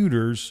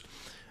computers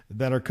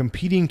that are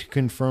competing to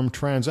confirm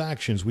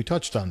transactions. We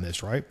touched on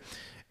this, right?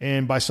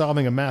 And by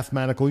solving a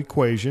mathematical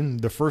equation,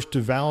 the first to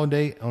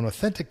validate and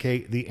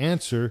authenticate the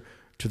answer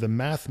to the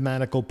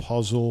mathematical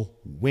puzzle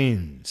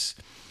wins.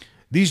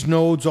 These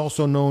nodes,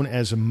 also known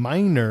as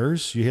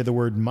miners, you hear the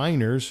word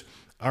miners,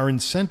 are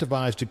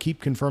incentivized to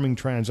keep confirming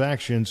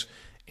transactions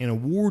and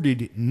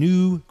awarded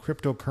new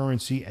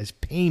cryptocurrency as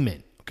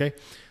payment. Okay,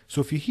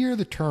 so if you hear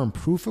the term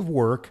proof of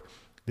work,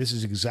 this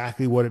is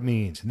exactly what it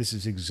means. And this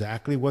is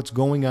exactly what's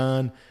going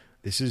on.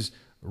 This is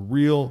a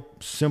real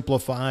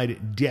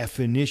simplified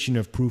definition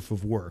of proof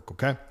of work.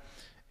 Okay,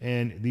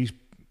 and these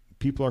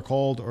people are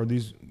called, or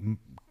these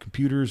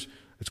computers,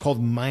 it's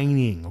called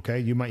mining. Okay,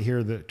 you might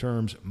hear the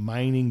terms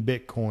mining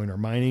Bitcoin or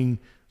mining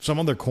some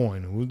other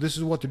coin. Well, this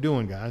is what they're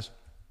doing, guys.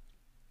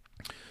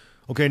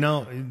 Okay,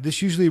 now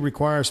this usually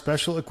requires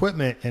special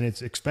equipment and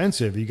it's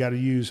expensive. You got to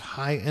use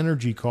high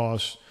energy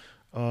costs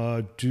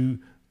to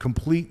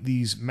complete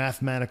these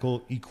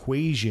mathematical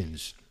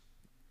equations.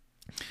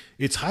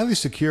 It's highly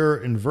secure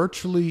and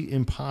virtually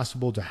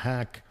impossible to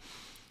hack.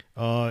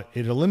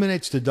 It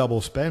eliminates the double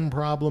spend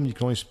problem. You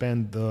can only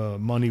spend the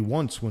money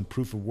once when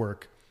proof of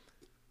work.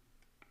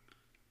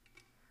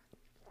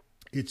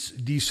 It's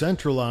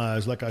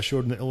decentralized, like I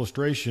showed in the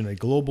illustration, a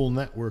global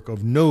network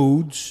of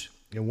nodes.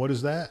 And what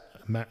is that?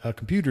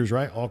 Computers,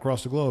 right? All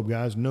across the globe,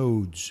 guys,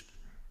 nodes.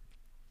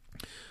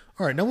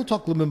 All right, now we'll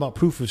talk a little bit about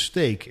proof of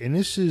stake. And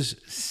this is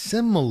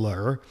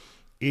similar,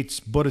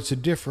 but it's a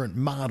different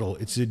model.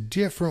 It's a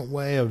different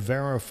way of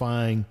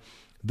verifying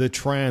the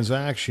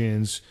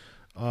transactions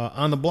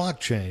on the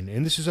blockchain.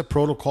 And this is a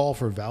protocol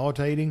for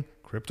validating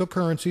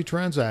cryptocurrency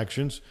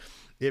transactions.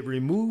 It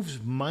removes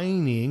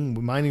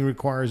mining. Mining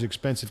requires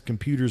expensive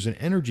computers and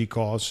energy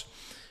costs.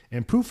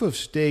 And proof of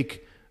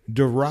stake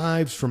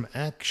derives from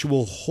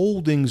actual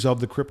holdings of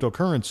the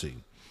cryptocurrency.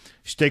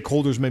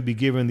 Stakeholders may be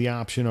given the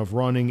option of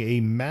running a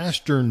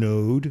master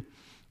node.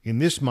 In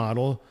this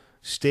model,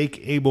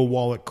 stake-able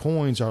wallet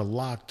coins are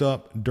locked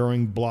up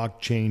during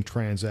blockchain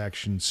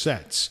transaction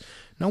sets.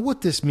 Now,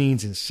 what this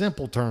means in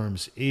simple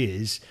terms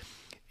is,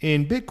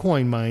 in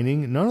Bitcoin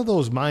mining, none of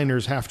those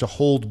miners have to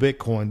hold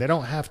Bitcoin. They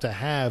don't have to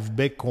have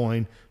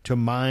Bitcoin to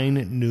mine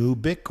new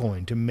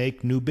Bitcoin, to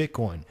make new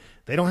Bitcoin.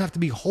 They don't have to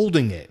be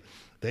holding it.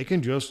 They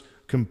can just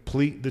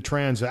complete the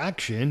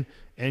transaction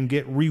and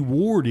get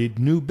rewarded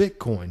new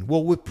Bitcoin.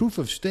 Well, with proof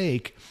of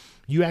stake,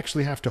 you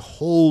actually have to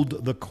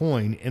hold the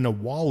coin in a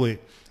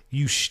wallet.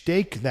 You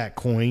stake that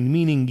coin,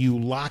 meaning you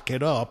lock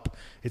it up.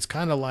 It's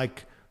kind of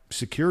like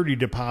security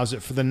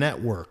deposit for the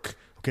network.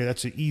 Okay,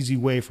 that's an easy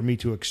way for me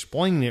to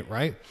explain it,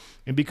 right?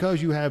 And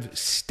because you have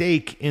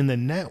stake in the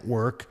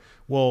network,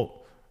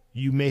 well,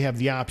 you may have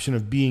the option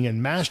of being a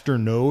master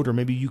node, or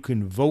maybe you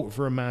can vote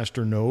for a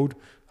master node.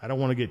 I don't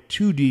want to get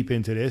too deep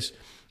into this,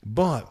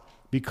 but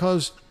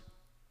because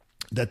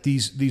that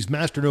these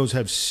master nodes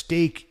have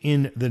stake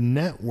in the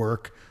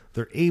network,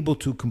 they're able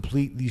to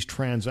complete these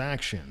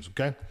transactions.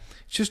 Okay,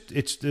 it's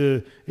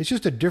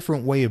just a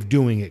different way of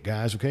doing it,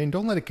 guys. Okay, and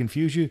don't let it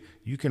confuse you.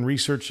 You can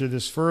research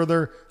this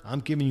further. I'm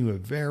giving you a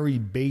very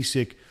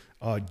basic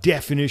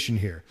definition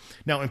here.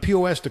 Now, in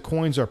POS, the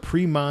coins are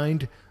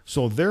pre-mined,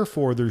 so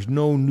therefore there's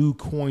no new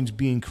coins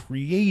being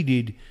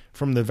created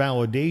from the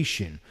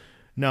validation.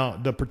 Now,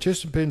 the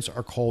participants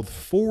are called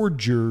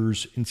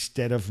forgers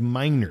instead of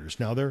miners.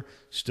 Now, they're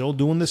still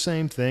doing the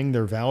same thing.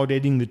 They're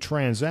validating the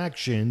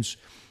transactions,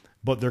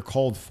 but they're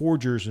called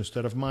forgers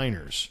instead of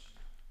miners.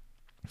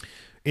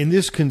 In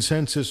this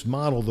consensus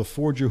model, the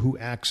forger who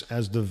acts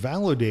as the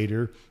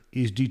validator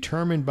is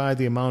determined by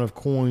the amount of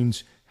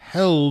coins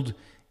held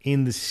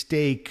in the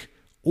stake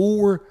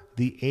or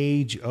the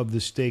age of the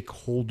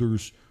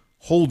stakeholders'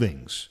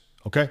 holdings.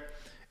 Okay?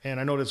 And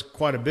I know that's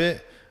quite a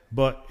bit,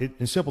 but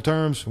in simple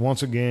terms,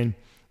 once again,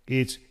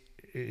 it's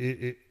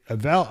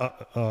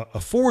a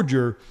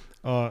forger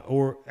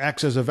or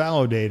acts as a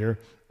validator,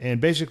 and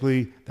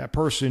basically that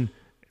person,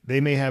 they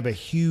may have a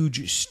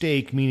huge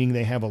stake, meaning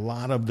they have a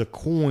lot of the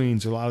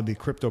coins, a lot of the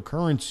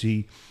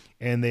cryptocurrency,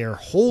 and they are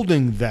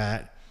holding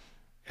that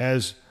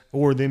as,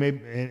 or they may,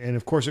 and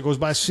of course it goes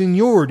by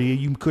seniority.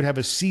 You could have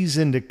a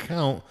seasoned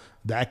account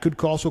that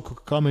could also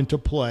come into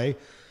play.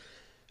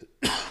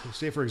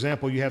 Say, for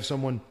example, you have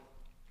someone,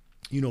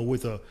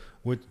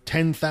 with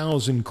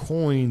 10,000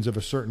 coins of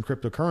a certain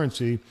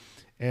cryptocurrency,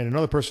 and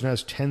another person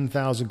has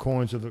 10,000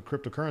 coins of the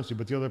cryptocurrency,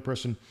 but the other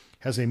person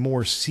has a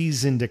more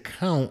seasoned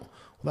account.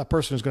 Well, that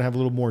person is going to have a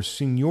little more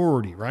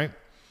seniority, right?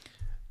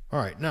 All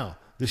right, now,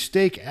 the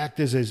stake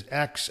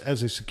acts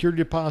as a security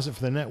deposit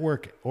for the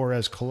network or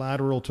as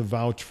collateral to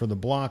vouch for the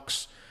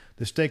blocks.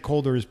 The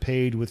stakeholder is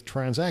paid with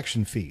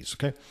transaction fees.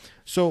 Okay,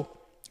 so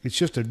it's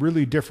just a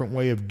really different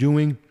way of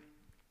doing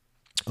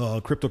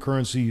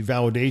cryptocurrency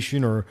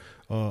validation or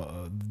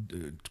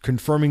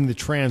confirming the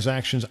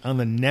transactions on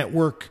the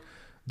network.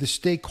 The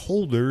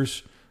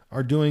stakeholders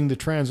are doing the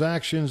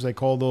transactions. You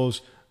call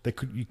those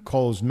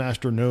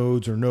master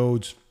nodes or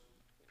nodes,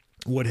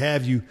 what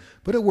have you.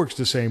 But it works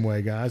the same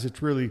way, guys.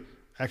 It's really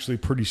actually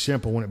pretty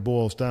simple when it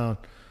boils down.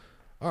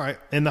 All right,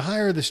 and the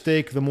higher the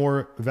stake, the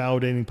more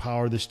validating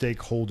power the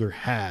stakeholder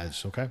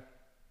has. Okay.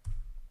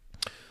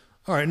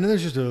 All right, and then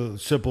there's just a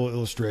simple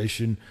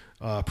illustration.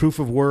 Proof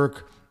of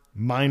work.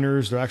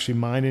 Miners, they're actually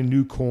mining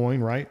new coin,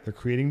 right? They're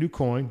creating new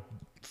coin.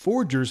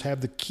 Forgers have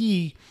the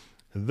key.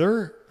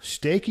 They're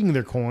staking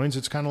their coins.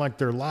 It's kind of like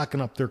they're locking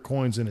up their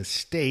coins in a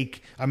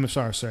stake. In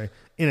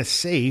a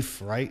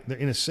safe, right? They're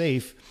in a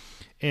safe,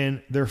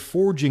 and they're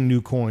forging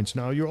new coins.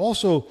 Now, you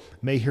also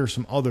may hear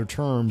some other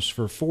terms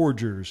for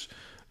forgers.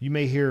 You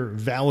may hear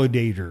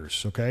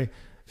validators, okay?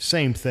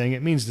 Same thing.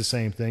 It means the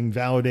same thing.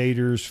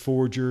 Validators,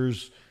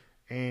 forgers,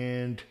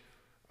 and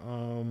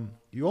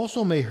you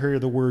also may hear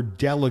the word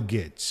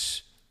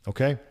delegates,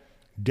 okay?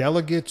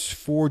 Delegates,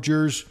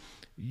 forgers.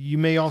 You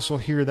may also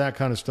hear that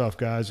kind of stuff,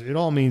 guys. It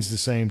all means the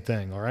same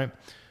thing, all right?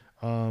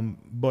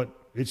 But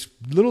it's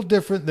a little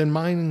different than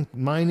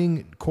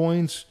mining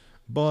coins,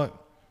 but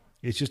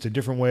it's just a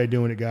different way of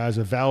doing it, guys,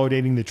 of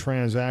validating the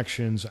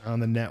transactions on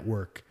the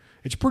network.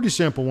 It's pretty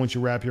simple once you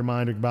wrap your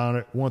mind about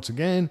it. Once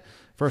again,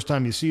 first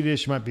time you see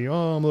this, you might be, I'm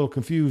a little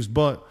confused,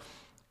 but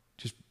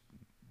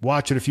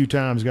watch it a few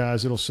times,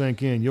 guys. It'll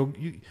sink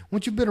in.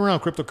 Once you've been around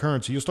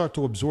cryptocurrency, you'll start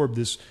to absorb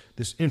this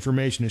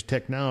information, this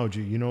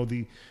technology. You know,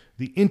 the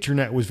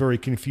internet was very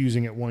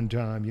confusing at one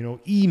time. You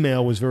know,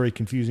 email was very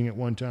confusing at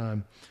one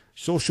time.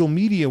 Social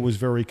media was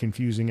very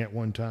confusing at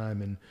one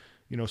time. And,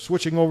 you know,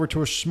 switching over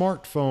to a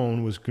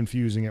smartphone was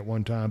confusing at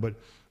one time. But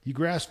you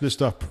grasp this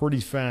stuff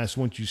pretty fast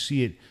once you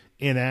see it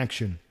in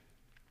action.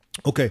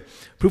 Okay,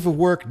 proof of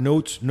work,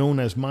 nodes known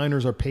as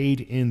miners are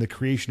paid in the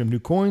creation of new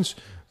coins.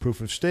 Proof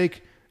of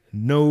stake,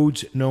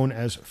 nodes known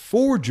as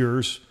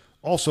forgers,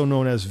 also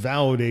known as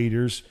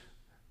validators,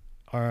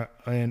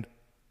 and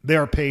they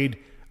are paid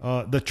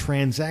the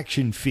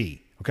transaction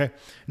fee. Okay.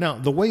 Now,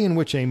 the way in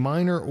which a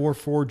miner or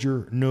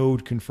forger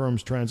node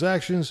confirms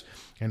transactions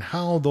and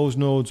how those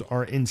nodes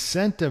are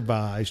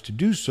incentivized to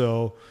do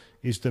so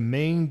is the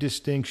main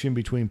distinction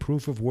between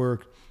proof of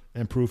work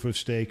and proof of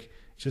stake.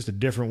 It's just a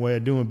different way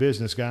of doing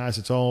business, guys.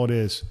 It's all it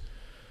is.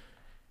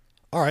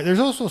 All right, there's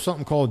also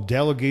something called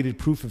delegated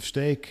proof of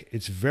stake.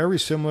 It's very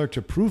similar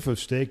to proof of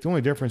stake. The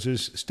only difference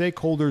is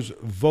stakeholders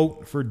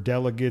vote for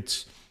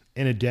delegates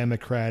in a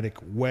democratic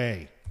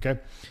way, okay?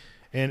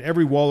 And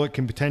every wallet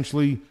can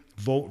potentially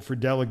vote for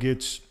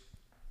delegates.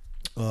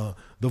 The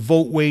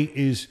vote weight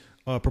is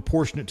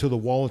proportionate to the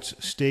wallet's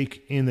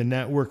stake in the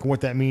network. And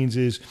what that means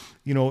is,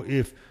 you know,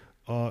 if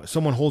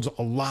someone holds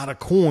a lot of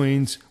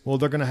coins, well,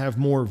 they're going to have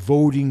more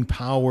voting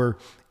power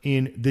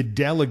in the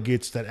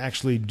delegates that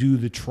actually do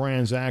the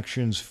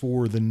transactions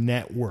for the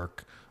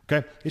network.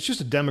 Okay, it's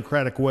just a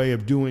democratic way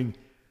of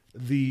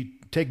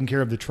taking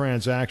care of the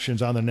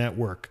transactions on the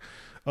network.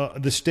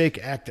 The stake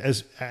acts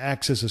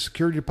as a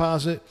security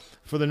deposit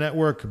for the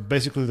network.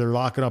 Basically, they're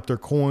locking up their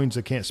coins.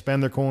 They can't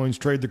spend their coins,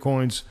 trade their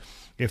coins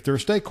if they're a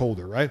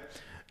stakeholder, right?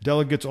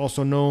 Delegates,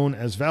 also known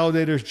as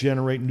validators,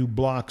 generate new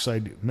blocks.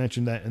 I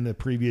mentioned that in the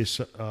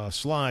previous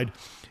slide.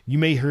 You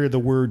may hear the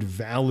word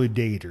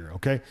validator,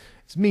 okay?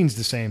 It means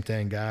the same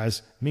thing,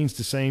 guys. It means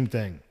the same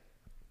thing.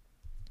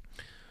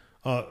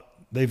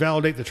 They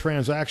validate the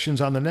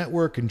transactions on the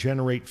network and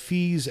generate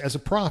fees as a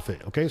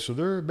profit, okay? So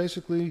they're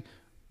basically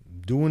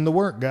doing the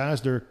work,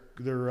 guys. They're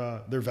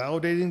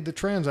validating the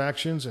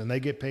transactions, and they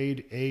get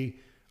paid a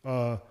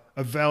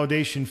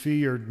validation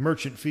fee or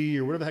merchant fee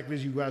or whatever the heck it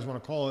is you guys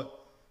want to call it.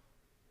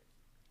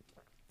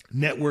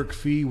 Network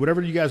fee,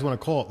 whatever you guys want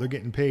to call it. They're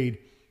getting paid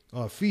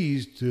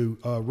fees to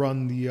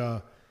run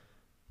the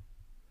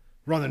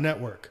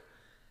network.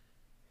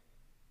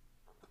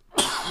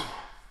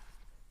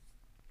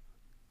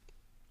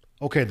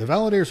 Okay, the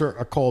validators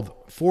are called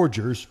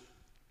forgers,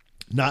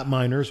 not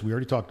miners. We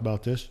already talked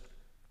about this.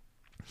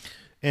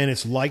 And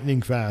it's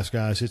lightning fast,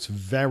 guys. It's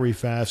very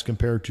fast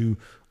compared to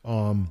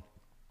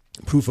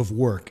proof of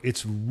work.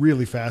 It's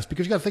really fast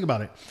because you got to think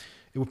about it.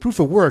 With proof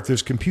of work,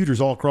 there's computers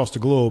all across the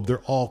globe. They're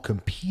all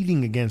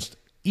competing against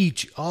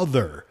each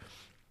other.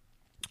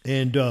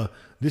 And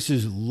this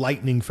is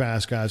lightning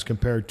fast, guys,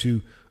 compared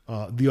to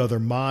the other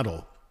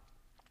model.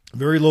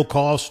 Very low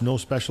cost, no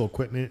special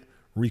equipment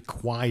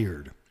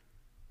required.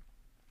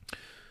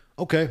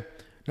 Okay,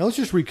 now let's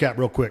just recap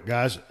real quick,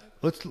 guys.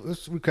 Let's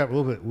recap a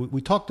little bit.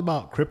 We talked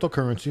about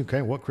cryptocurrency,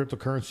 okay, what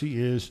cryptocurrency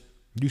is,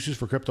 uses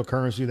for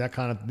cryptocurrency, that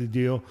kind of the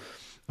deal.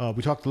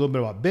 We talked a little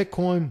bit about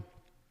Bitcoin,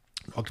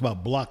 talked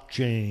about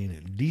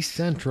blockchain,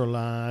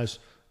 decentralized,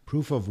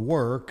 proof of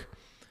work,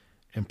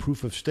 and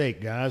proof of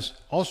stake, guys.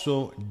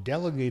 Also,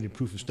 delegated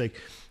proof of stake.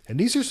 And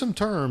these are some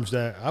terms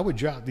that I would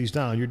jot these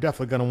down. You're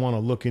definitely going to want to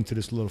look into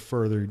this a little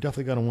further. You're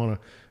definitely going to want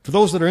to, for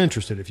those that are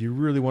interested, if you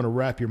really want to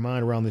wrap your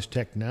mind around this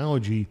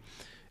technology,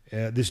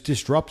 this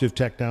disruptive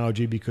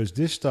technology, because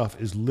this stuff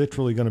is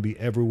literally going to be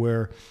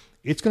everywhere.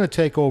 It's going to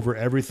take over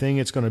everything.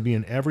 It's going to be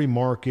in every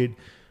market,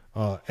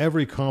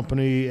 every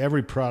company,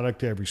 every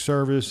product, every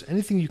service,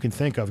 anything you can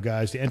think of,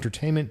 guys. The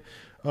entertainment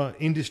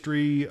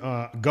industry,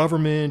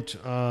 government,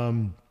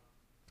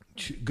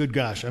 good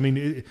gosh. I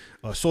mean,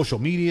 social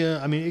media.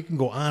 I mean, it can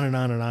go on and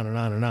on and on and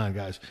on and on,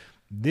 guys.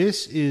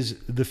 This is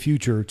the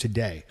future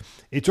today.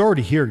 It's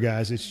already here,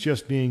 guys. It's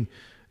just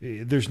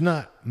there's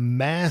not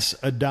mass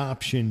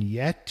adoption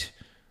yet,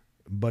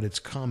 but it's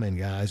coming,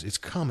 guys. It's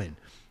coming.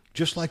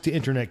 Just like the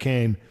internet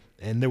came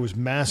and there was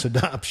mass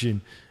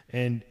adoption,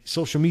 and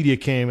social media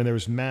came and there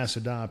was mass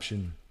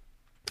adoption,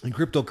 and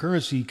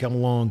cryptocurrency come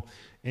along,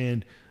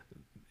 and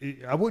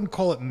I wouldn't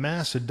call it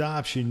mass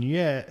adoption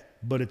yet,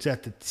 but it's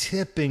at the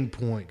tipping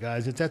point,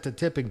 guys. It's at the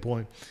tipping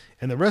point.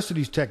 And the rest of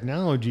these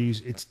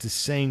technologies, it's the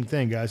same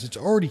thing, guys. It's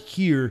already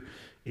here.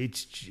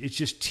 It's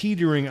just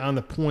teetering on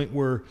the point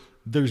where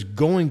there's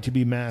going to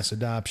be mass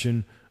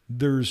adoption.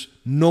 There's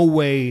no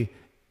way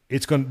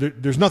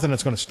there's nothing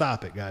that's going to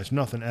stop it, guys.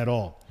 Nothing at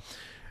all.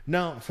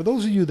 Now, for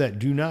those of you that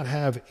do not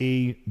have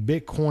a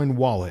Bitcoin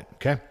wallet,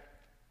 okay,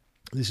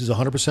 this is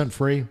 100%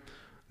 free.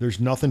 There's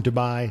nothing to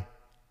buy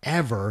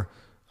ever.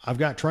 I've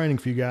got training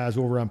for you guys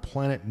over on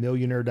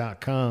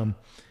planetmillionaire.com,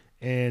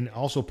 and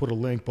also put a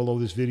link below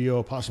this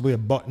video, possibly a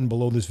button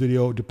below this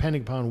video,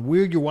 depending upon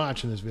where you're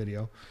watching this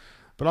video.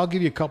 But I'll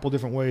give you a couple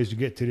different ways to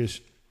get to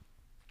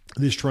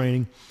this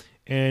training.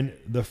 And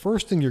the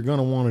first thing you're going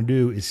to want to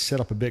do is set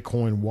up a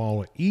Bitcoin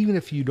wallet. Even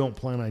if you don't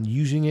plan on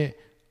using it,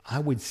 I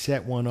would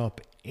set one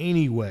up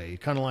anyway.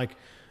 Kind of like,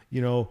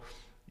 you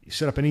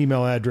set up an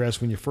email address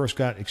when you first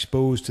got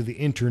exposed to the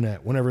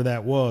internet, whenever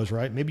that was,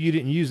 right? Maybe you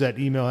didn't use that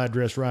email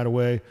address right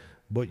away,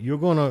 but you're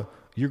going to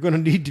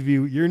need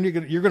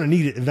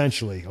it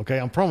eventually. Okay.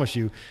 I promise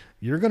you,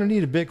 you're going to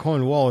need a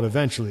Bitcoin wallet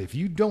eventually. If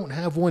you don't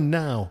have one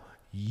now,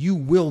 you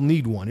will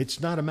need one. It's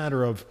not a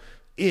matter of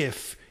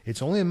if,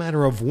 it's only a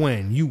matter of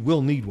when. You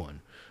will need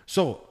one.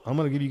 So I'm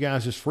going to give you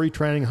guys this free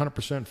training,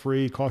 100%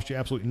 free, cost you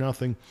absolutely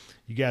nothing.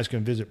 You guys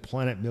can visit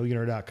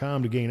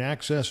planetmillionaire.com to gain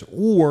access,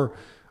 or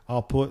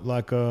I'll put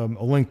like a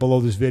link below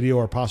this video,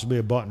 or possibly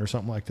a button or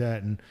something like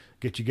that, and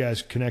get you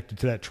guys connected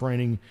to that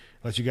training,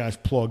 let you guys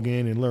plug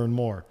in and learn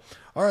more.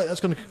 All right,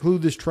 that's going to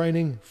conclude this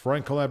training.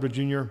 Frank Calabro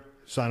Jr.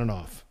 signing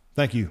off.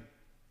 Thank you.